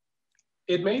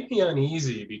 It made me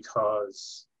uneasy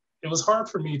because it was hard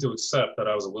for me to accept that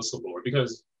I was a whistleblower,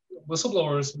 because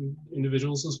whistleblowers,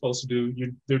 individuals are supposed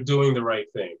to they're doing the right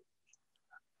thing.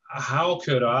 How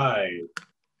could I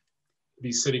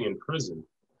be sitting in prison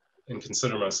and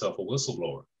consider myself a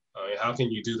whistleblower? I mean, how can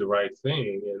you do the right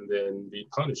thing and then be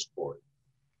punished for it?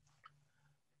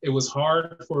 It was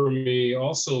hard for me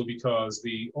also because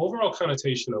the overall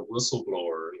connotation of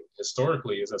whistleblower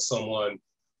historically is as someone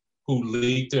who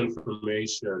leaked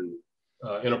information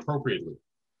inappropriately.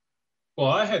 Well,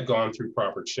 I had gone through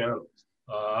proper channels.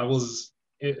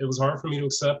 It was hard for me to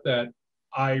accept that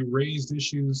I raised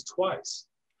issues twice.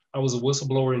 I was a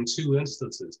whistleblower in two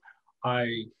instances.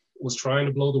 I was trying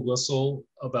to blow the whistle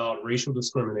about racial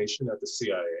discrimination at the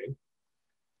CIA,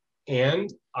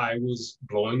 and I was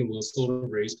blowing the whistle to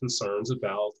raise concerns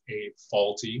about a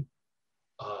faulty,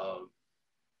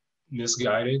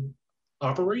 misguided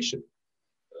operation,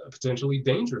 a potentially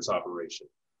dangerous operation.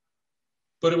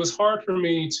 But it was hard for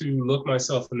me to look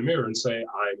myself in the mirror and say,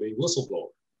 I'm a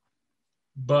whistleblower.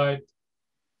 But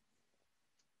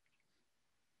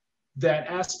that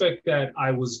aspect that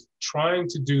I was trying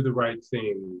to do the right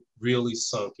thing really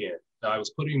sunk in. I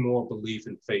was putting more belief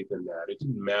and faith in that. It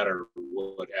didn't matter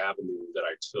what avenue that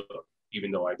I took,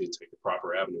 even though I did take the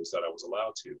proper avenues that I was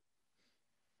allowed to.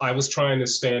 I was trying to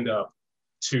stand up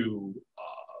to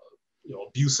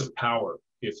abuse of power,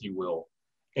 if you will,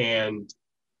 and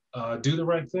do the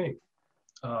right thing.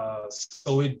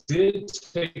 So it did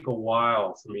take a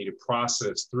while for me to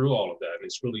process through all of that. And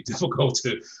it's really difficult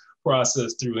to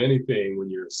process through anything when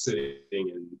you're sitting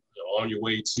and on your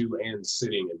way to and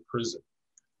sitting in prison.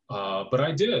 But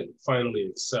I did finally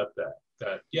accept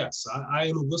that yes, I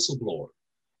am a whistleblower.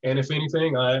 And if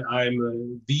anything,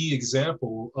 I'm the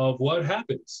example of what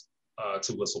happens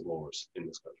to whistleblowers in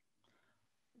this country.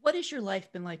 What has your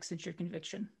life been like since your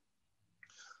conviction?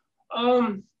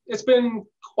 It's been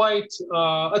quite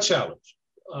a challenge.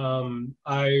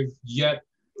 I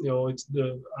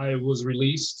was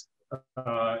released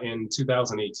in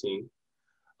 2018,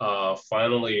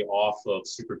 finally off of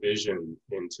supervision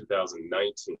in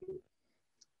 2019.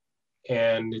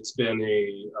 And it's been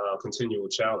a continual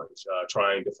challenge,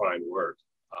 trying to find work.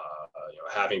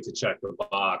 Having to check the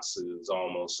box is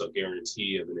almost a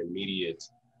guarantee of an immediate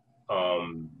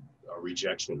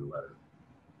rejection letter.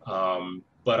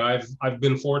 But I've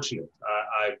been fortunate.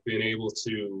 I've been able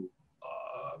to,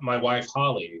 my wife,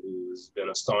 Holly, who's been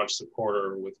a staunch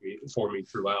supporter for me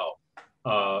throughout,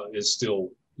 is still,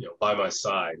 by my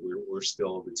side. We're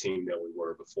still the team that we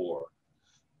were before.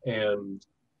 And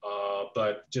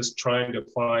but just trying to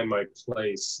find my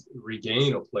place,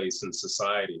 regain a place in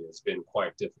society has been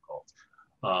quite difficult.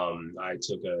 I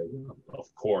took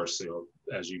of course,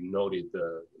 as you noted,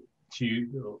 the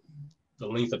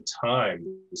length of time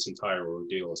this entire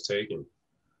ordeal has taken.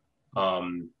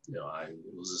 I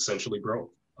was essentially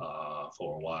broke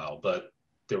for a while, but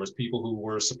there was people who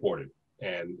were supportive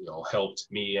and helped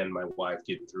me and my wife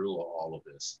get through all of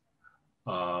this.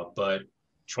 But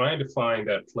trying to find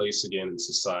that place again in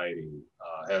society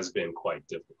has been quite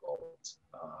difficult.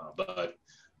 But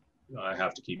I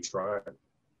have to keep trying.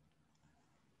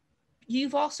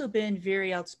 You've also been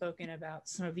very outspoken about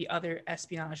some of the other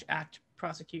Espionage Act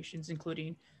prosecutions,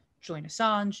 including Julian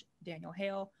Assange, Daniel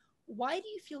Hale. Why do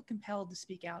you feel compelled to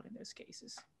speak out in those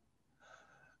cases?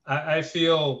 I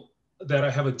feel that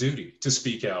I have a duty to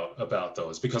speak out about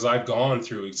those because I've gone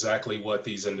through exactly what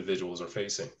these individuals are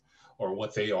facing or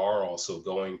what they are also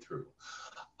going through.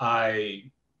 I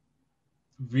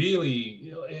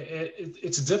really,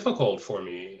 it's difficult for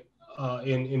me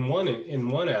in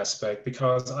one aspect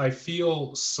because I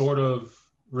feel sort of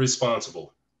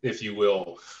responsible, if you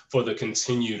will, for the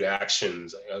continued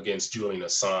actions against Julian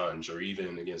Assange or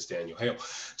even against Daniel Hale.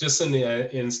 Just in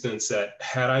the instance that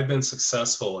had I been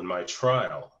successful in my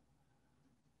trial,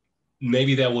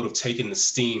 maybe that would have taken the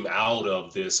steam out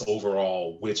of this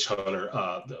overall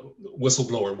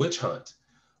whistleblower witch hunt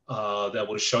that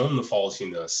would have shown the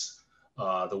faultiness,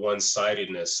 the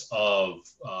one-sidedness of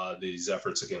these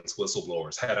efforts against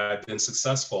whistleblowers. Had I been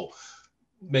successful,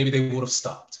 maybe they would have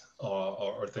stopped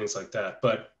or things like that.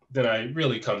 But then I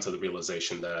really come to the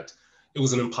realization that it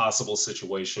was an impossible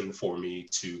situation for me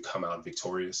to come out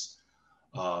victorious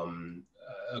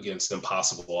against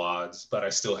impossible odds, but I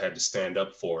still had to stand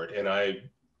up for it. And I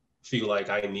feel like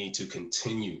I need to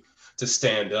continue to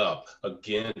stand up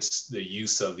against the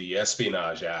use of the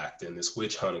Espionage Act and this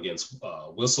witch hunt against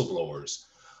whistleblowers,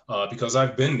 because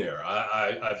I've been there.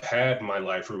 I've had my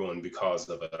life ruined because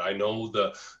of it. I know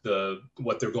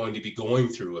what they're going to be going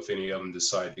through if any of them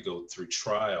decide to go through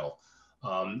trial.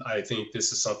 I think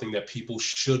this is something that people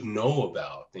should know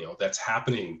about. That's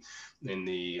happening in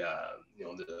the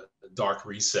dark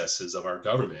recesses of our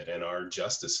government and our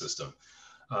justice system.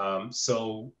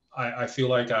 So I feel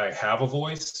like I have a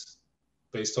voice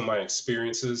based on my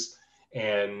experiences,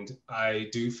 and I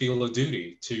do feel a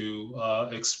duty to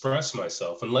express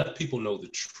myself and let people know the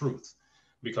truth,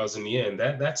 because in the end,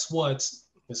 that's what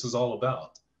this is all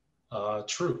about,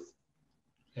 truth.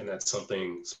 And that's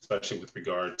something, especially with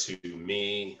regard to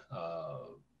me,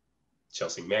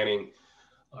 Chelsea Manning,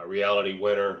 reality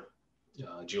winner,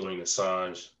 Julian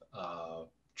Assange.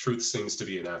 Truth seems to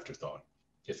be an afterthought,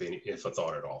 if a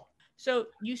thought at all. So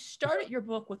you started your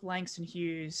book with Langston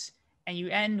Hughes, and you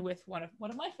end with one of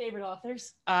my favorite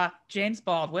authors, James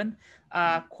Baldwin,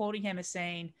 quoting him as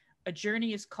saying, "A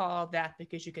journey is called that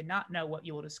because you cannot know what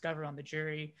you will discover on the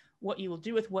jury, what you will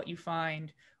do with what you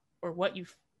find, or what you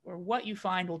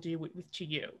find will do to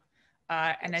you."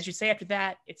 And as you say after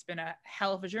that, it's been a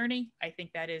hell of a journey. I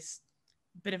think that is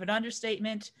a bit of an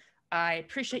understatement. I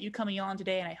appreciate you coming on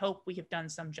today, and I hope we have done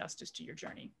some justice to your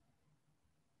journey.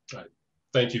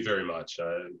 Thank you very much.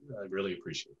 I really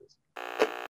appreciate it.